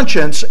their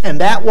conscience, and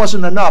that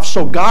wasn't enough.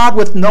 So God,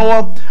 with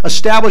Noah,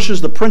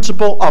 establishes the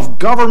principle of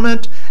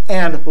government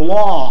and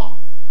law.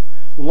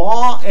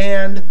 Law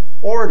and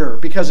order.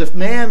 Because if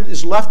man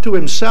is left to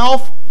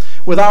himself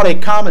without a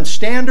common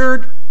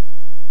standard,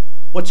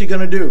 what's he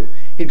going to do?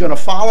 He's going to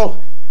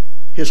follow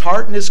his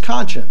heart and his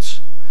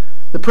conscience.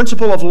 The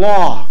principle of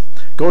law.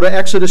 Go to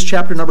Exodus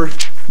chapter number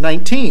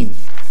 19.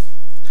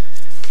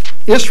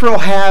 Israel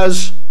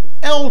has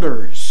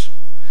elders.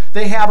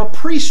 They have a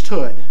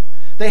priesthood.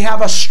 They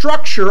have a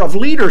structure of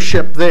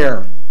leadership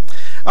there.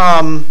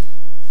 In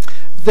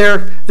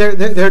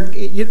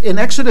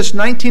Exodus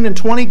 19 and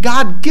 20,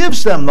 God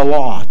gives them the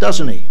law,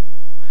 doesn't he?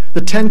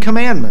 The 10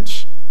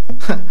 Commandments.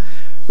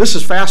 This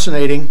is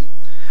fascinating.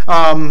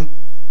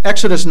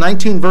 Exodus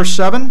 19 verse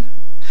 7.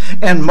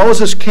 And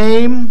Moses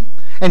came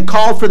and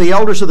called for the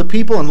elders of the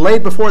people and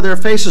laid before their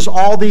faces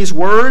all these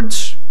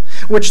words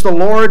which the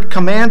Lord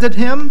commanded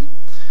him.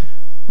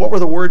 What were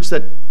the words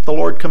that the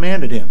Lord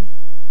commanded him?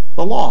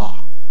 The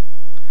law.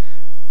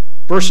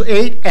 Verse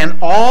 8, and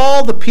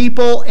all the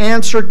people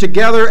answered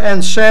together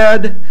and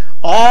said,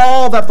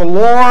 all that the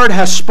Lord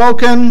has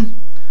spoken,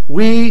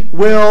 we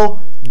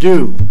will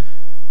do.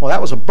 Well,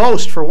 that was a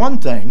boast for one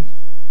thing.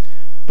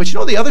 But you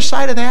know the other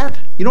side of that?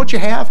 You know what you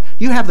have?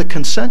 You have the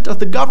consent of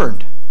the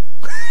governed.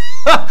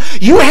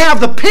 You have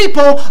the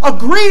people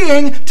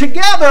agreeing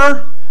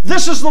together,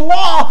 this is the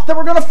law that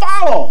we're going to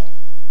follow.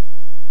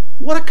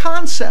 What a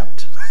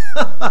concept.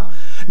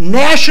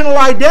 National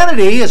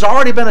identity has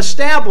already been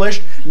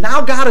established. Now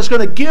God is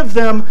going to give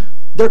them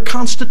their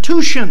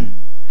constitution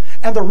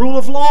and the rule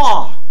of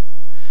law.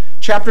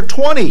 Chapter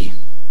 20,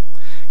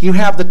 you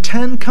have the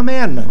 10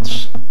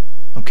 Commandments.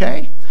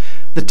 Okay?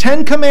 The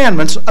 10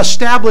 Commandments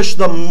establish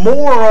the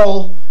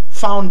moral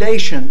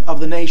foundation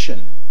of the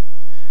nation.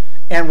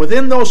 And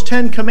within those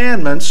 10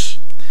 Commandments,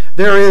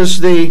 there is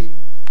the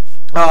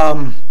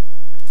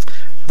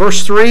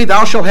verse 3,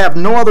 thou shalt have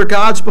no other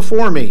gods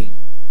before me.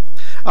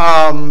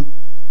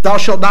 Thou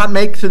shalt not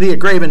make to thee a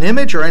graven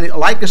image or any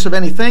likeness of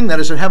anything that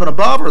is in heaven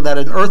above, or that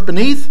in earth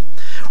beneath,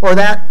 or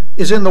that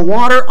is in the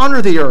water under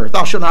the earth.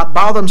 Thou shalt not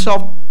bow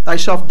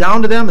thyself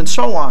down to them, and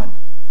so on.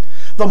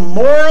 The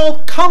moral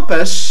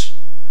compass,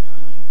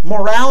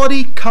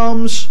 morality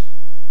comes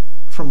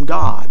from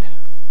God.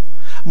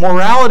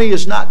 Morality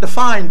is not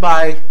defined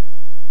by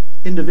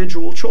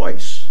individual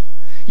choice.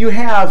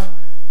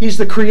 He's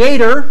the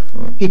creator.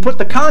 He put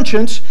the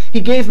conscience.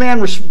 He gave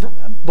man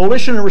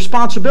volition and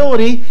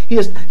responsibility.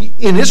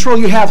 In Israel,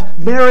 you have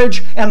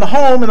marriage and the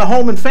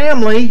home and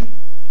family.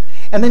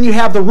 And then you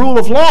have the rule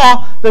of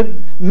law that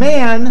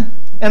man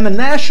and the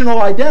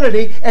national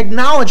identity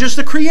acknowledges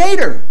the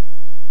creator.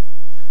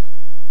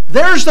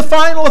 There's the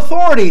final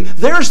authority.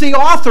 There's the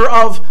author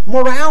of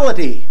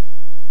morality.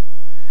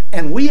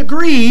 And we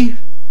agree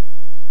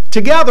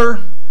together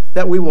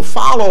that we will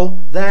follow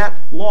that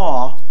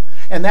law,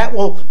 and that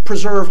will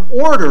preserve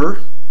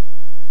order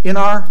in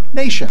our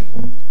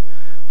nation.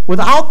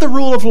 Without the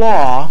rule of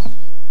law,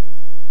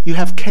 you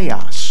have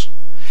chaos.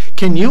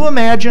 Can you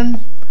imagine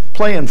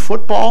playing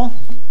football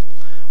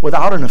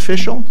without an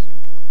official,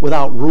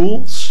 without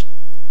rules,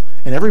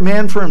 and every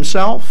man for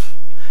himself?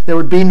 There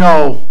would be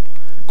no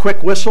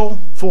quick whistle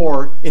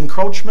for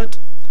encroachment,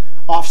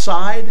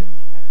 offside.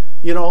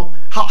 You know,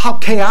 how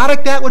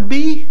chaotic that would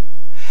be.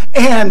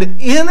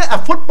 And in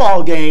a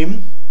football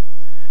game,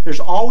 there's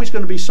always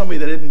going to be somebody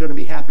that isn't going to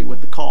be happy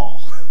with the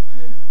call.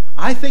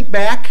 I think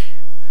back,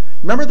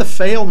 remember the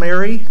Fail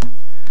Mary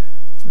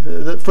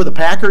for the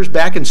Packers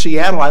back in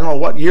Seattle? I don't know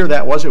what year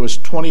that was. It was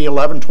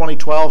 2011,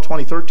 2012,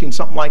 2013,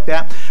 something like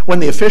that. When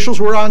the officials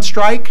were on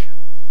strike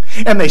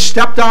and they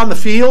stepped on the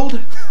field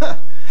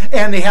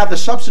and they have the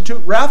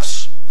substitute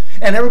refs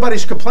and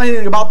everybody's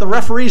complaining about the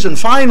referees, and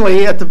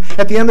finally at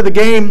the end of the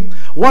game,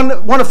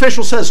 one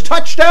official says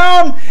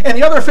touchdown and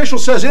the other official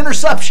says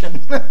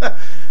interception.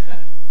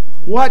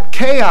 What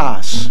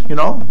chaos, you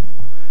know?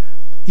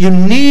 You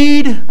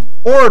need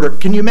order.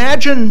 Can you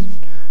imagine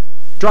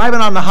driving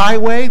on the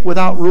highway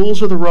without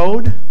rules of the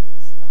road?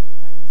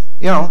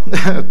 You know,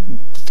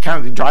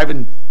 kind of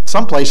driving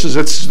Some places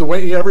it's the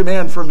way every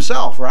man for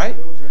himself, right?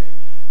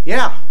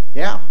 Yeah,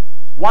 yeah.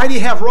 Why do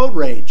you have road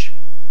rage?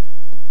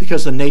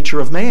 Because the nature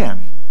of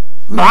man.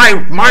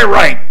 My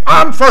right.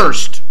 I'm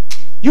first.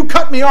 You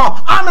cut me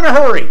off. I'm in a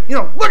hurry.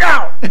 Look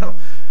out.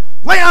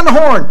 Lay on the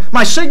horn.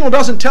 My signal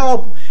doesn't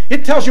tell.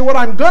 It tells you what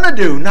I'm going to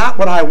do, not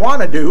what I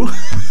want to do.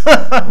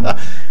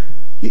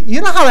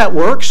 You know how that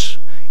works?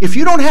 If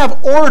you don't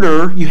have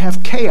order, you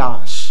have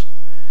chaos.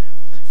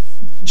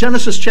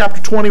 Genesis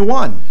chapter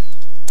 21.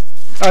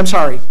 I'm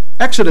sorry,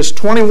 Exodus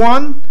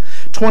 21,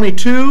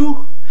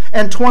 22,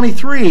 and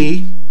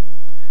 23,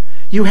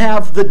 you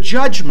have the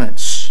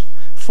judgments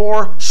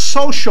for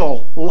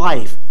social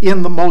life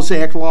in the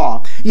Mosaic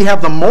Law. You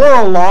have the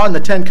moral law in the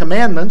Ten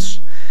Commandments.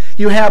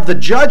 You have the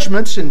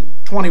judgments in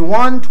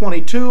 21,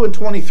 22, and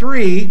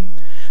 23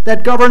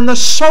 that govern the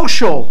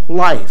social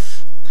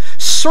life,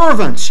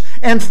 servants,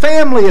 and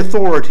family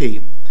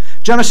authority.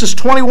 Genesis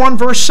 21,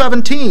 verse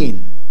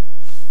 17.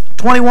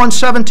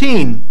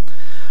 21:17.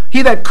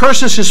 He that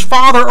curses his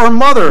father or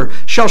mother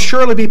shall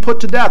surely be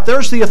put to death.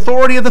 There's the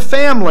authority of the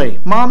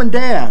family, mom and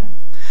dad.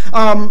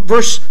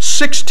 Verse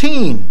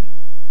 16.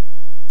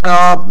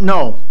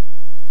 Chapter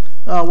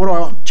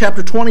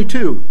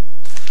 22.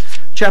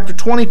 Chapter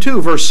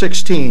 22, verse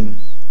 16.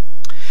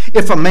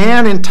 If a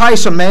man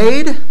entice a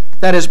maid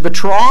that is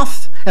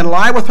betrothed and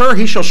lie with her,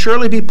 he shall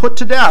surely be put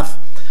to death.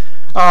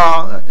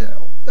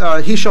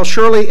 He shall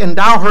surely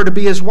endow her to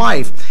be his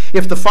wife.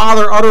 If the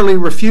father utterly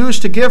refuse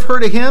to give her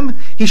to him,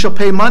 he shall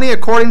pay money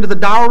according to the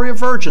dowry of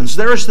virgins.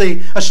 There is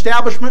the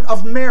establishment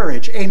of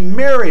marriage, a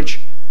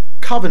marriage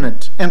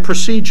covenant and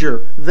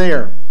procedure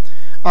there.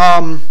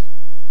 And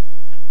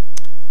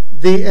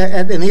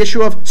the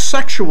issue of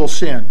sexual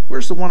sin.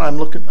 Where's the one I'm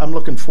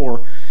looking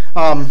for?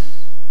 I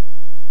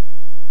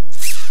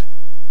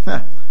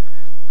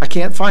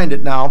can't find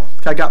it now.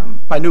 I got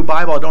my new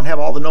Bible. I don't have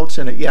all the notes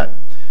in it yet.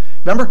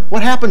 Remember,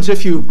 what happens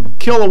if you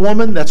kill a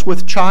woman that's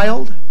with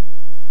child?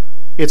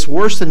 It's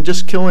worse than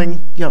just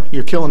killing,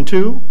 you're killing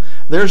two.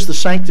 There's the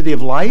sanctity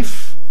of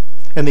life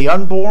and the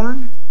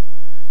unborn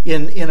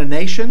in a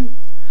nation.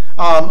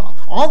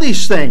 All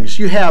these things.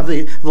 You have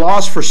the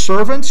laws for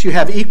servants. You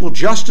have equal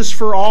justice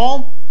for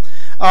all.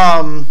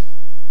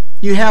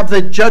 You have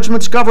the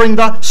judgments governing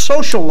the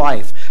social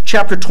life.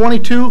 Chapter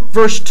 22,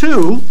 verse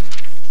 2.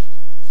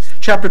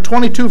 Chapter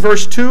 22,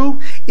 verse 2.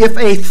 If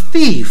a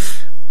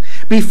thief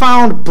be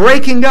found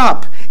breaking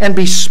up and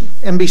be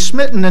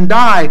smitten and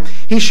die,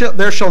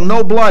 there shall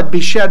no blood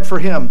be shed for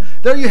him.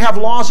 There you have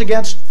laws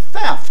against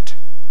theft.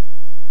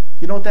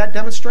 You know what that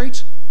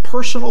demonstrates?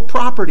 Personal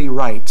property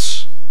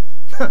rights.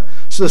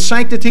 So the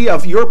sanctity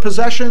of your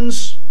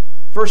possessions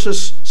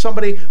versus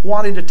somebody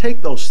wanting to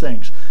take those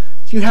things.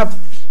 You have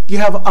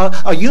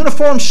a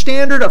uniform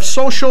standard of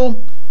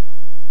social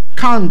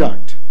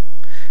conduct.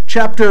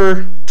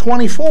 Chapter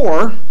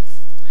 24,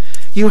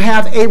 you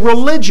have a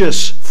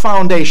religious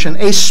foundation,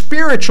 a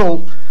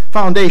spiritual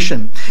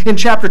foundation. In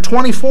chapter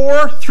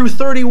 24 through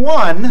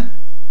 31,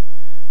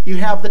 you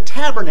have the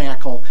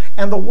tabernacle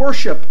and the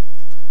worship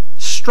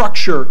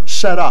structure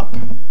set up.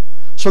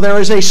 So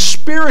there is a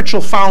spiritual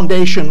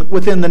foundation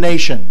within the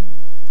nation.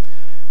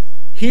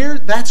 Here,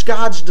 that's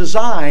God's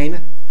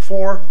design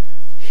for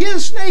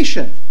His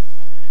nation.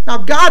 Now,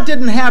 God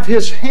didn't have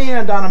His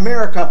hand on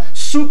America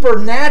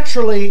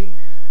supernaturally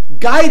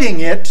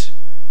guiding it,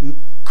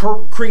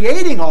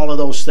 creating all of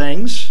those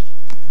things.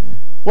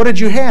 What did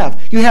you have?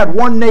 You had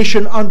one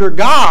nation under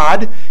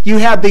God. You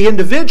had the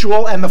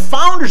individual and the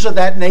founders of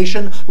that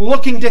nation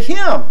looking to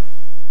Him.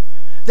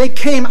 They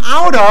came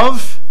out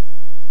of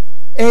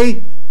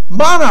a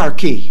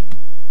monarchy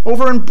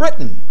over in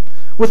Britain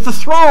with the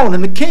throne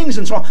and the kings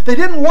and so on. They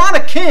didn't want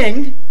a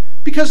king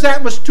because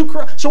that was too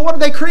corrupt. So what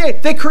did they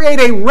create? They create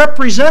a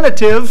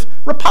representative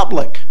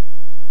republic.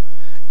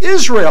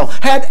 Israel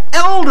had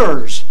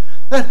elders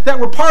that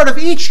were part of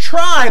each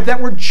tribe,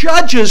 that were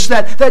judges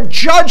that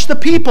judged the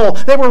people.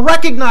 They were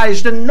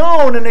recognized and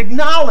known and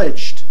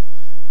acknowledged.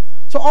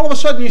 So all of a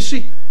sudden you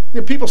see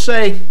people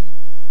say,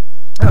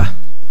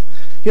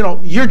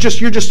 you're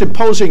just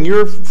imposing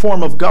your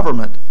form of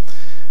government.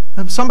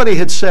 Somebody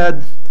had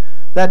said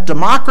that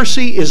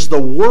democracy is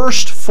the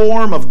worst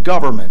form of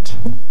government,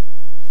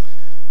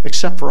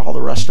 except for all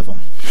the rest of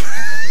them.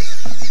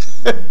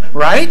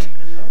 Right?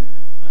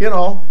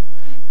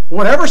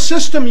 Whatever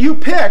system you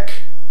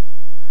pick,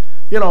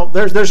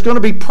 there's going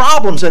to be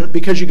problems in it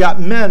because you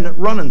got men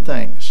running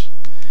things.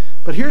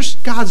 But here's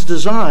God's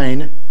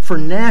design for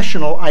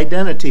national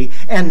identity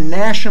and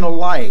national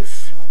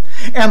life.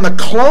 And the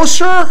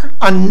closer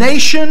a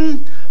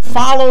nation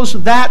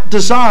follows that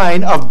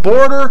design of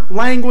border,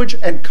 language,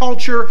 and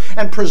culture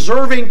and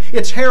preserving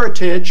its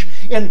heritage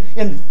in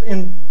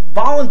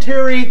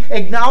voluntary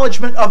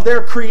acknowledgement of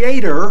their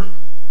Creator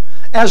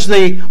as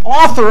the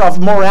author of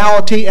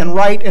morality and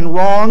right and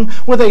wrong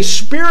with a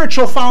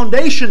spiritual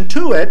foundation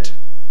to it,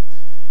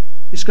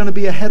 is going to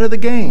be ahead of the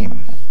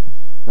game.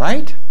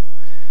 Right?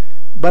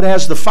 But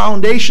as the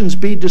foundations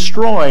be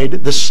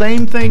destroyed, the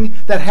same thing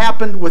that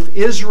happened with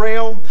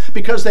Israel,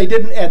 because they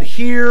didn't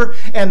adhere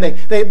and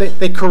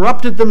they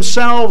corrupted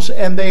themselves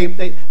and they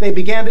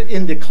began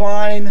in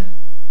decline,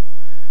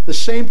 the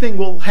same thing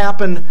will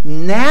happen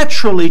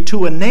naturally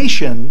to a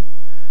nation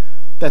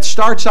that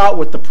starts out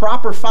with the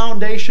proper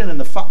foundation and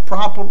the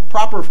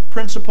proper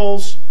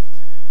principles,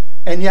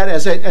 and yet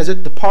as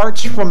it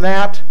departs from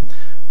that,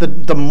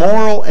 the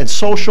moral and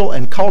social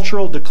and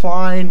cultural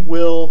decline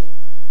will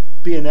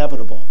be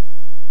inevitable.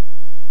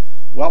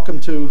 Welcome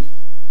to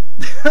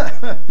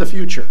the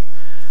future.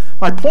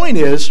 My point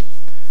is,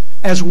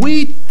 as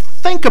we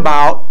think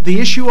about the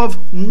issue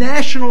of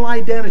national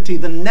identity,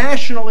 the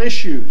national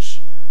issues,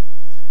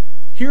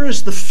 here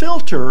is the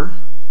filter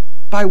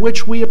by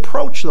which we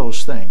approach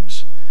those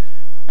things.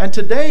 And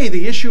today,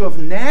 the issue of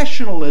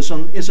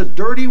nationalism is a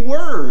dirty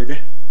word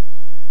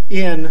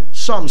in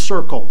some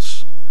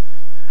circles.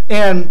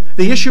 And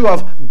the issue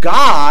of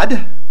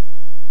God,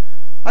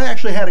 I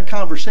actually had a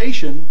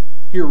conversation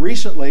here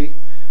recently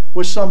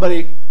with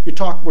somebody.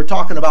 We're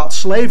talking about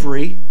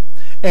slavery,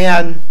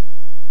 and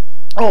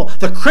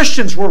the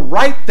Christians were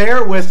right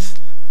there with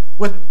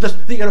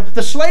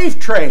the slave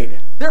trade.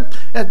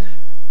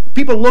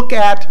 People look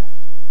at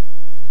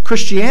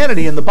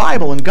Christianity and the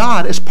Bible and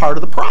God as part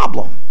of the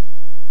problem.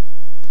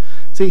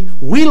 See,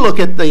 we look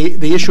at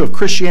the issue of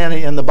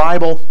Christianity and the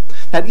Bible,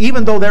 that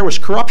even though there was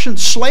corruption,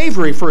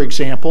 slavery, for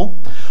example,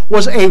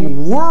 was a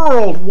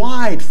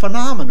worldwide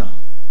phenomenon.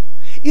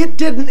 It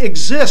didn't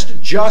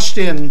exist just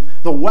in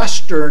the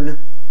Western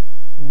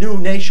new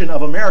nation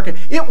of America.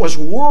 It was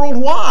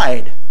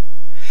worldwide.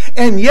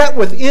 And yet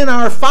within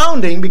our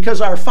founding, because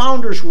our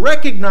founders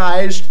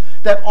recognized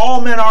that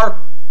all men are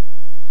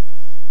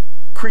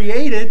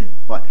created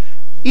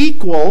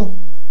equal,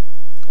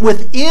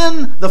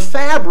 within the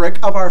fabric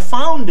of our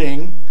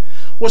founding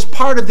was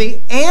part of the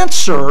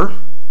answer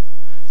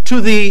to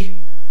the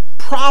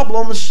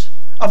problems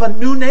of a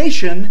new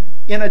nation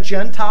in a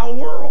Gentile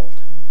world.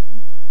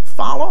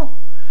 Follow?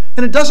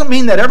 And it doesn't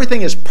mean that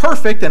everything is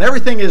perfect and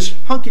everything is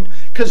hunky,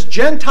 because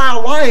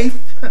Gentile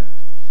life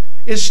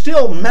is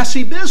still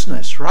messy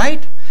business,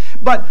 right?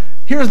 But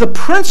here are the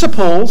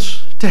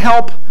principles to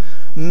help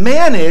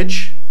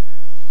manage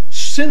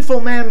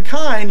sinful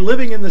mankind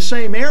living in the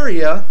same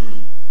area,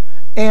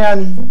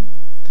 and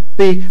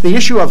the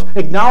issue of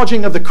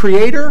acknowledging of the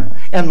Creator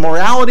and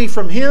morality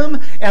from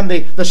Him, and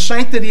the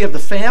sanctity of the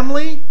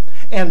family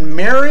and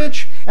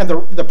marriage, and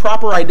the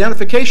proper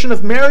identification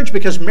of marriage,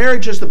 because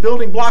marriage is the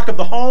building block of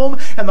the home,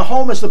 and the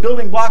home is the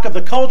building block of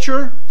the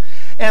culture,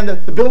 and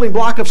the building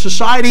block of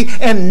society.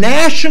 And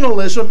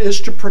nationalism is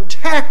to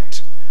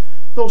protect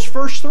those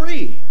first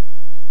three.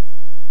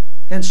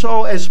 And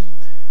so as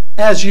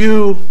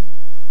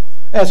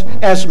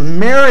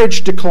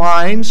marriage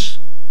declines,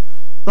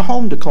 the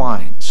home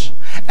declines.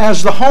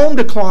 As the home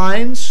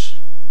declines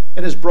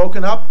and is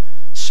broken up,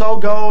 so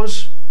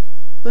goes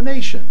the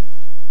nation.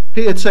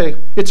 It's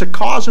a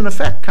cause and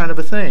effect kind of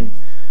a thing.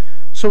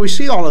 So we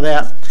see all of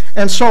that.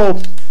 And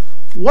so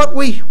what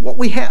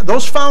we have,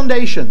 those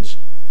foundations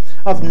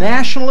of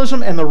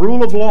nationalism and the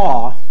rule of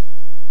law.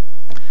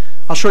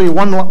 I'll show you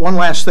one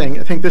last thing.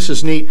 I think this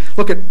is neat.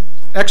 Look at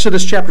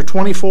Exodus chapter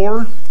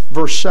 24,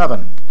 verse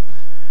 7.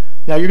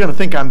 Now you're going to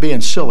think I'm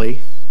being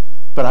silly,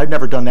 but I've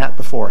never done that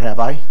before, have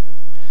I?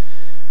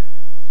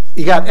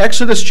 You got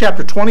Exodus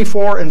chapter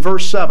 24 and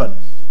verse 7.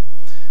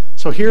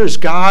 So here is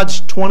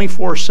God's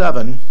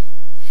 24/7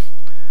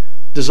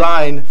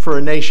 design for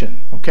a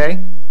nation, okay?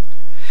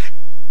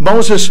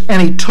 Moses,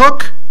 and he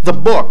took the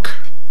book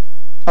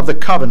of the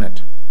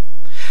covenant.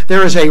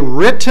 There is a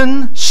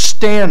written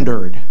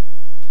standard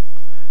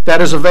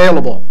that is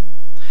available.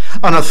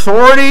 An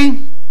authority,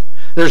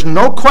 there's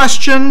no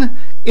question,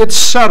 it's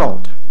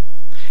settled.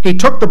 He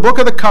took the book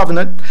of the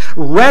covenant,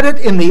 read it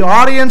in the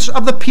audience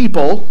of the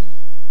people,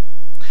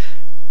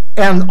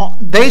 and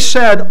they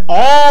said,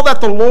 all that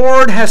the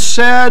Lord has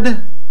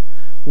said,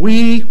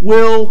 we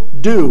will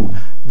do.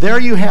 There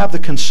you have the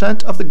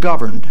consent of the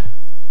governed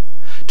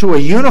to a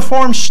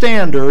uniform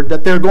standard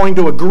that they're going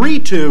to agree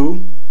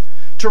to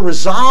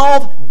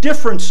resolve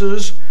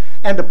differences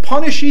and to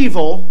punish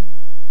evil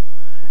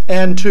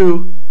and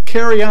to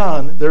carry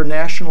on their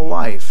national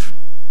life.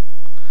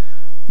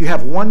 You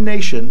have one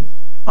nation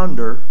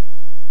under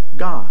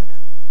God.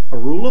 A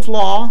rule of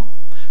law,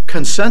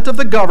 consent of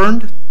the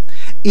governed,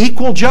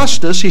 equal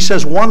justice. He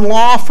says one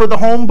law for the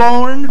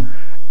homeborn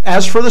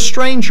as for the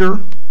stranger.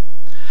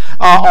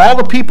 All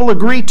the people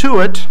agree to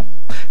it.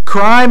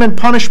 Crime and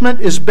punishment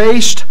is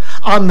based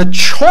on the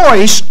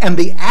choice and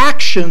the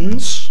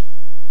actions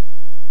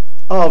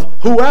of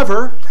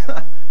whoever,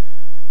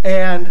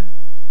 and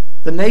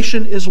the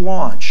nation is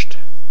launched.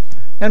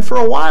 And for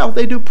a while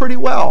they do pretty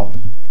well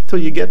till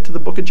you get to the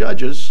book of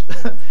Judges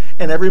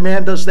and every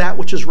man does that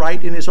which is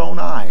right in his own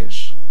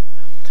eyes.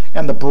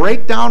 And the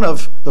breakdown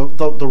of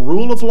the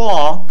rule of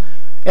law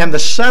and the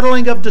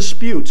settling of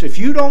disputes. If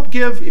you don't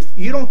give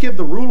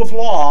the rule of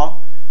law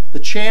the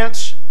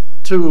chance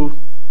to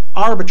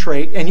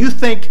arbitrate, and you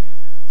think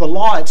the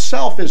law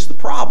itself is the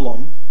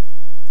problem,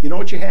 you know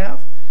what you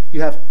have?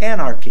 you have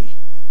anarchy.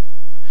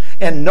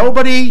 And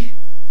nobody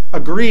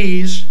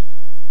agrees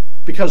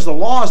because the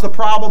law is the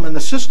problem and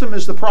the system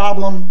is the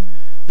problem.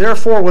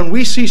 Therefore, when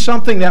we see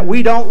something that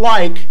we don't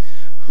like,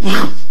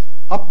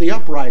 up the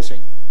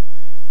uprising.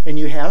 And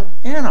you have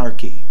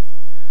anarchy.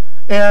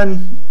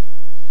 And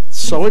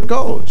so it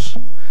goes.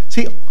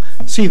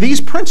 See,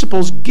 these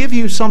principles give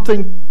you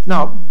something.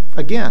 Now,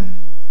 again,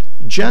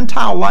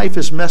 Gentile life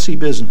is messy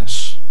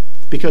business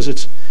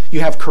because you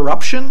have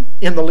corruption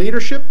in the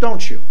leadership,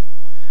 don't you?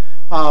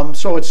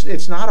 So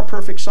it's not a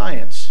perfect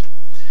science.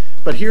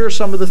 But here are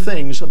some of the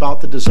things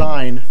about the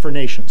design for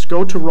nations.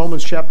 Go to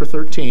Romans chapter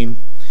 13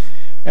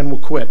 and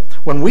we'll quit.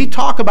 When we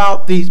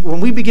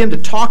begin to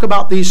talk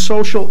about these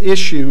social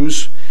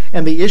issues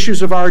and the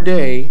issues of our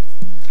day,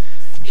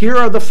 here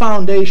are the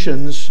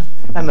foundations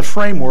and the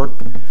framework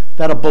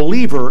that a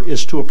believer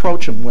is to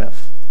approach them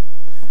with.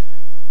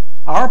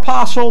 Our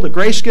apostle, the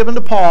grace given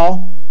to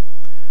Paul,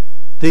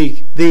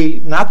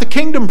 not the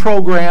kingdom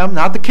program,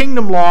 not the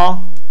kingdom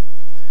law,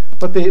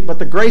 but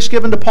the grace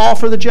given to Paul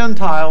for the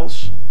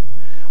Gentiles.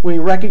 We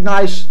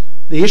recognize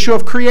the issue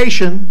of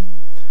creation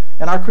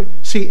and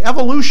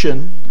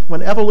evolution.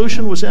 When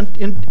evolution was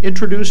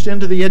introduced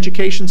into the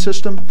education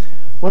system,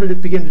 what did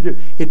it begin to do?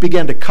 It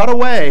began to cut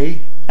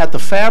away at the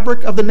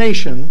fabric of the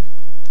nation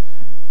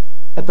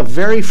at the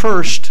very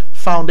first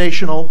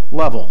foundational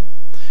level.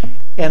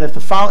 And if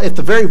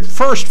the very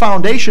first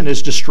foundation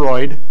is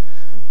destroyed,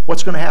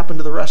 what's going to happen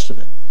to the rest of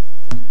it?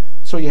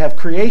 So you have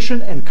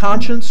creation and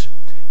conscience.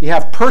 You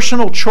have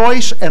personal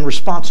choice and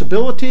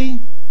responsibility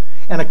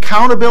and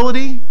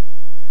accountability.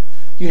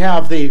 You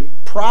have the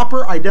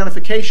proper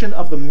identification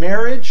of the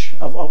marriage,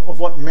 of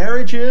what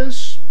marriage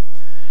is,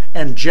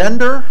 and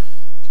gender,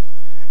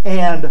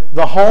 and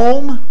the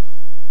home,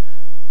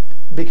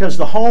 because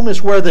the home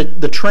is where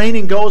the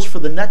training goes for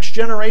the next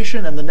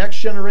generation and the next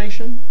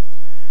generation.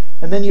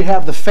 And then you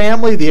have the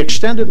family, the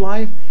extended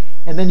life,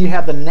 and then you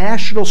have the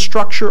national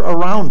structure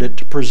around it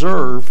to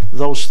preserve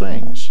those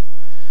things.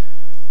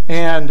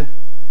 And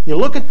you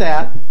look at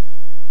that,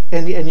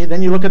 and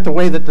then you look at the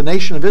way that the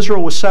nation of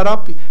Israel was set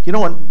up. You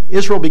know, when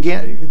Israel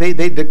began,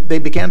 they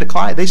began to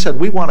cry. They said,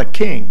 "We want a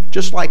king,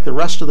 just like the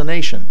rest of the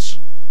nations."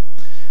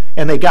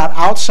 And they got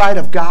outside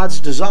of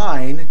God's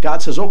design.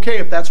 God says, "Okay,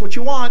 if that's what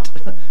you want,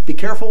 be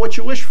careful what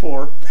you wish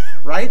for,"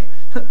 right?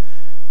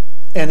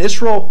 And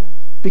Israel,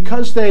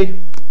 because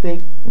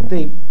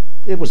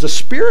it was a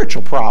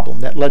spiritual problem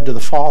that led to the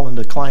fall and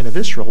decline of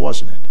Israel,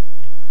 wasn't it?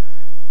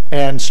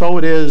 And so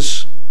it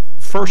is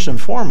first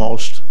and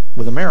foremost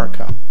with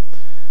America.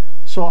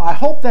 So I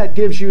hope that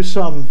gives you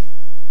some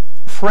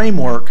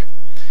framework.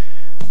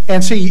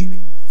 And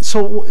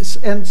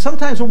and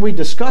sometimes when we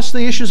discuss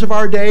the issues of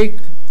our day,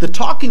 the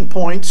talking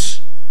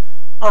points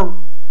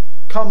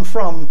come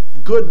from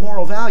good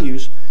moral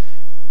values.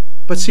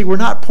 But see, we're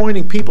not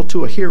pointing people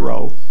to a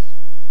hero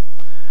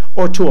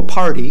or to a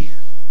party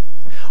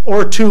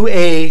or to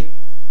a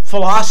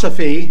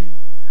philosophy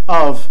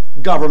of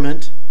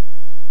government.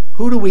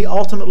 Who do we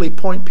ultimately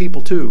point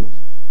people to?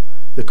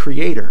 The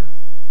Creator.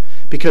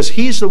 Because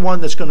He's the one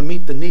that's going to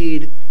meet the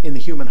need in the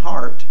human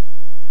heart.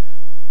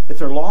 If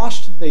they're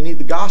lost, they need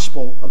the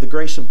gospel of the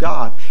grace of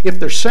God. If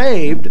they're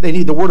saved, they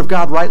need the Word of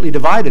God rightly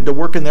divided to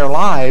work in their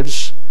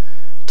lives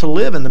to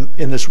live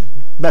in this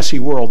messy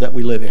world that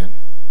we live in.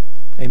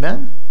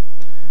 Amen?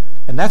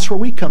 And that's where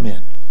we come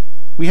in.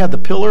 We have the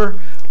pillar,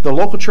 the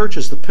local church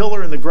is the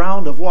pillar and the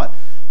ground of what?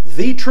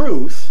 The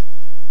truth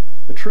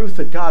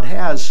that God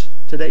has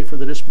today for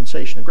the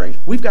dispensation of grace.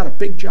 We've got a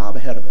big job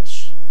ahead of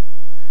us.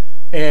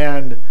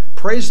 And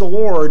praise the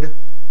Lord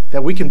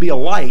that we can be a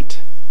light.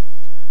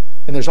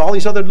 And there's all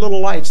these other little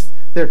lights.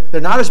 They're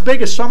not as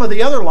big as some of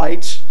the other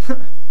lights,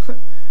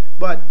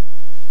 but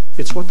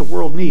it's what the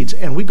world needs.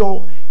 And we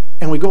go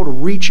to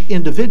reach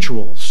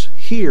individuals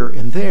here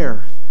and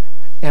there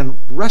and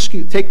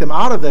take them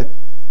out of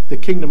the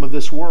kingdom of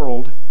this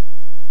world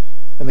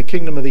and the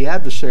kingdom of the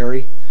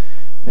adversary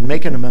and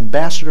making them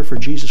ambassador for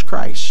Jesus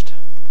Christ.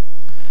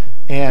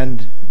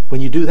 And when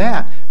you do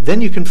that,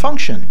 then you can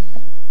function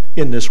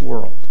in this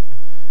world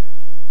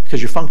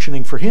because you're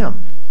functioning for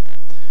Him.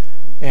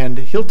 And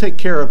He'll take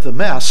care of the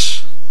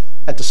mess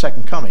at the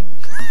second coming.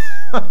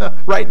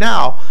 Right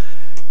now,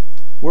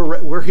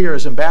 we're here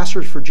as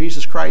ambassadors for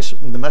Jesus Christ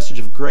with the message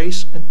of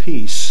grace and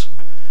peace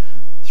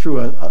through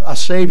a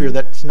Savior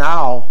that's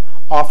now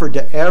offered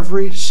to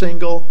every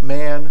single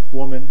man,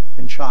 woman,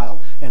 and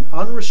child. An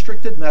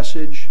unrestricted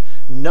message,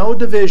 no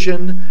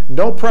division,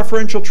 no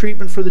preferential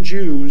treatment for the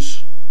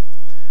Jews.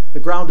 The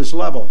ground is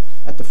level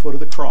at the foot of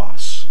the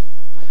cross.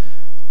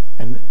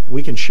 And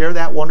we can share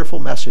that wonderful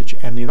message.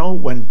 And you know,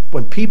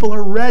 when people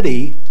are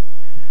ready,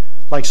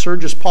 like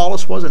Sergius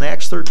Paulus was in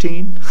Acts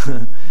 13,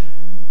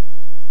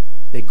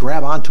 they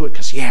grab onto it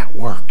because, yeah, it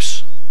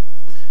works.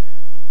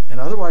 And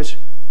otherwise,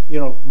 you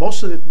know,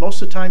 most of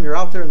the time you're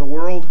out there in the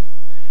world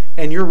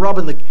and you're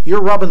rubbing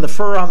the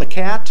fur on the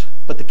cat,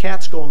 but the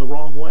cat's going the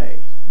wrong way.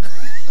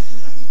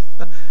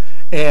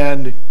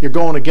 And you're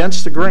going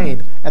against the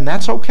grain. And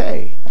that's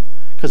okay,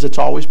 because it's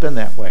always been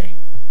that way.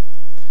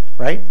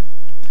 Right?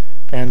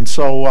 And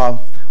so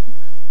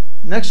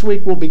next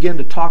week we'll begin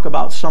to talk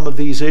about some of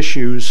these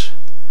issues,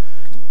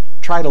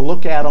 try to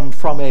look at them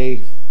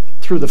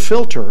through the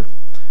filter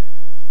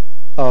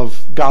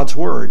of God's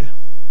Word,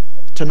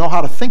 to know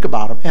how to think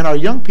about them. And our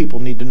young people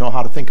need to know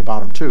how to think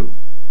about them too.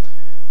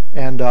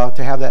 And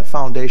to have that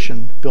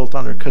foundation built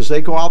under, because they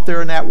go out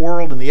there in that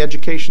world, in the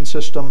education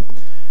system,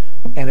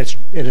 and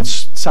it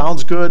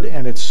sounds good,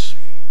 and it's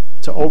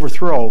to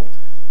overthrow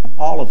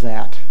all of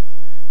that,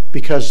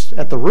 because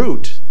at the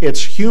root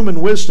it's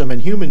human wisdom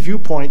and human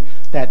viewpoint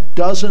that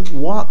doesn't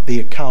want the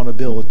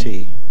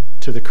accountability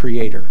to the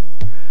Creator,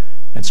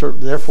 and so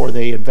therefore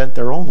they invent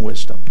their own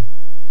wisdom,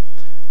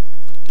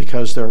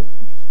 because they're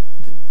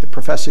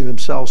professing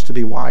themselves to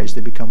be wise,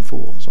 they become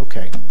fools.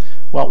 Okay,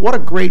 well, what a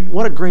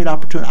great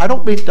opportunity. I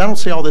don't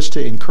say all this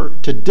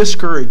to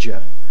discourage you.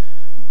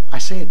 I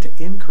say it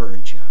to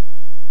encourage you,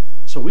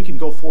 so we can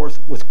go forth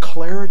with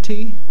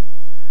clarity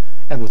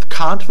and with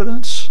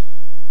confidence,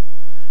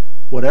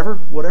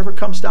 whatever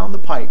comes down the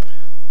pipe.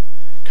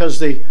 Because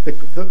the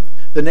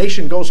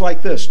nation goes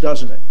like this,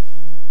 doesn't it?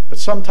 But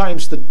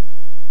sometimes the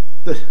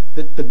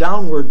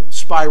downward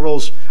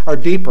spirals are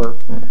deeper,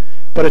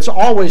 but it's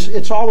always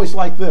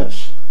like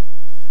this.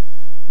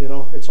 You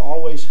know, it's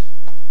always,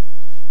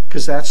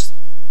 because that's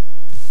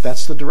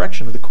the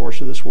direction of the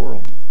course of this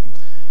world.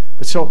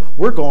 But so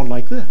we're going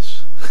like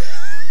this.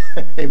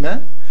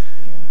 Amen?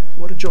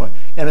 What a joy.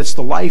 And it's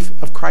the life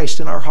of Christ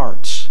in our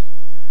hearts.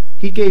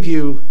 He gave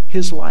you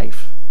His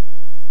life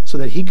so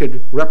that He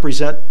could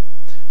represent,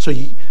 so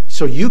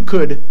you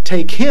could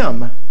take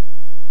Him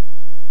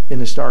in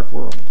this dark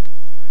world.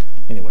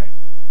 Anyway,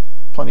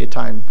 plenty of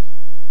time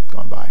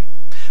gone by.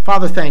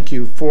 Father, thank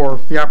you for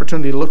the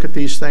opportunity to look at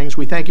these things.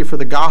 We thank you for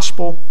the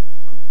gospel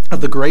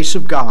of the grace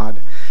of God,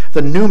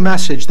 the new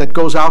message that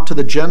goes out to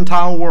the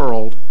Gentile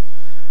world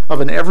of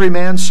an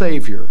everyman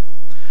Savior,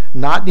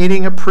 not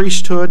needing a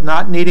priesthood,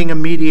 not needing a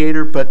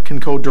mediator, but can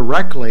go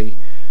directly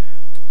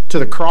to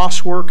the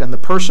cross work and the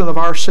person of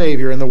our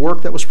Savior and the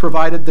work that was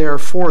provided there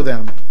for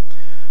them.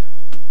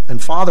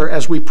 And Father,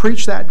 as we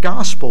preach that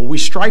gospel, we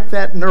strike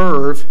that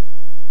nerve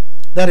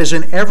that is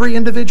in every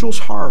individual's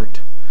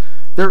heart.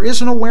 There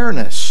is an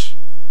awareness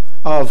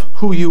of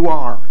who you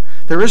are.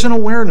 There is an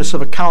awareness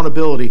of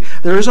accountability.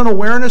 There is an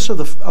awareness of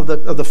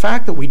the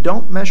fact that we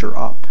don't measure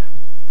up,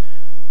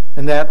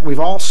 and that we've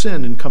all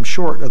sinned and come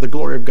short of the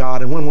glory of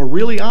God. And when we're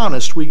really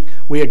honest, we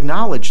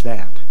acknowledge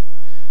that.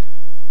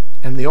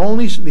 And the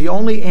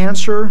only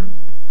answer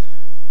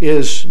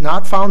is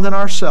not found in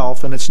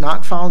ourself, and it's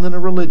not found in a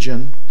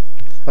religion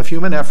of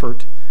human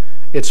effort.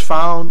 It's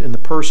found in the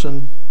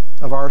person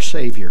of our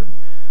Savior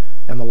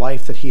and the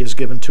life that He has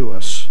given to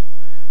us.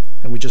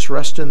 And we just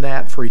rest in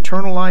that for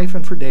eternal life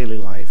and for daily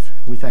life.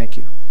 We thank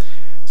you.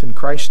 It's in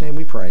Christ's name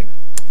we pray.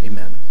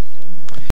 Amen.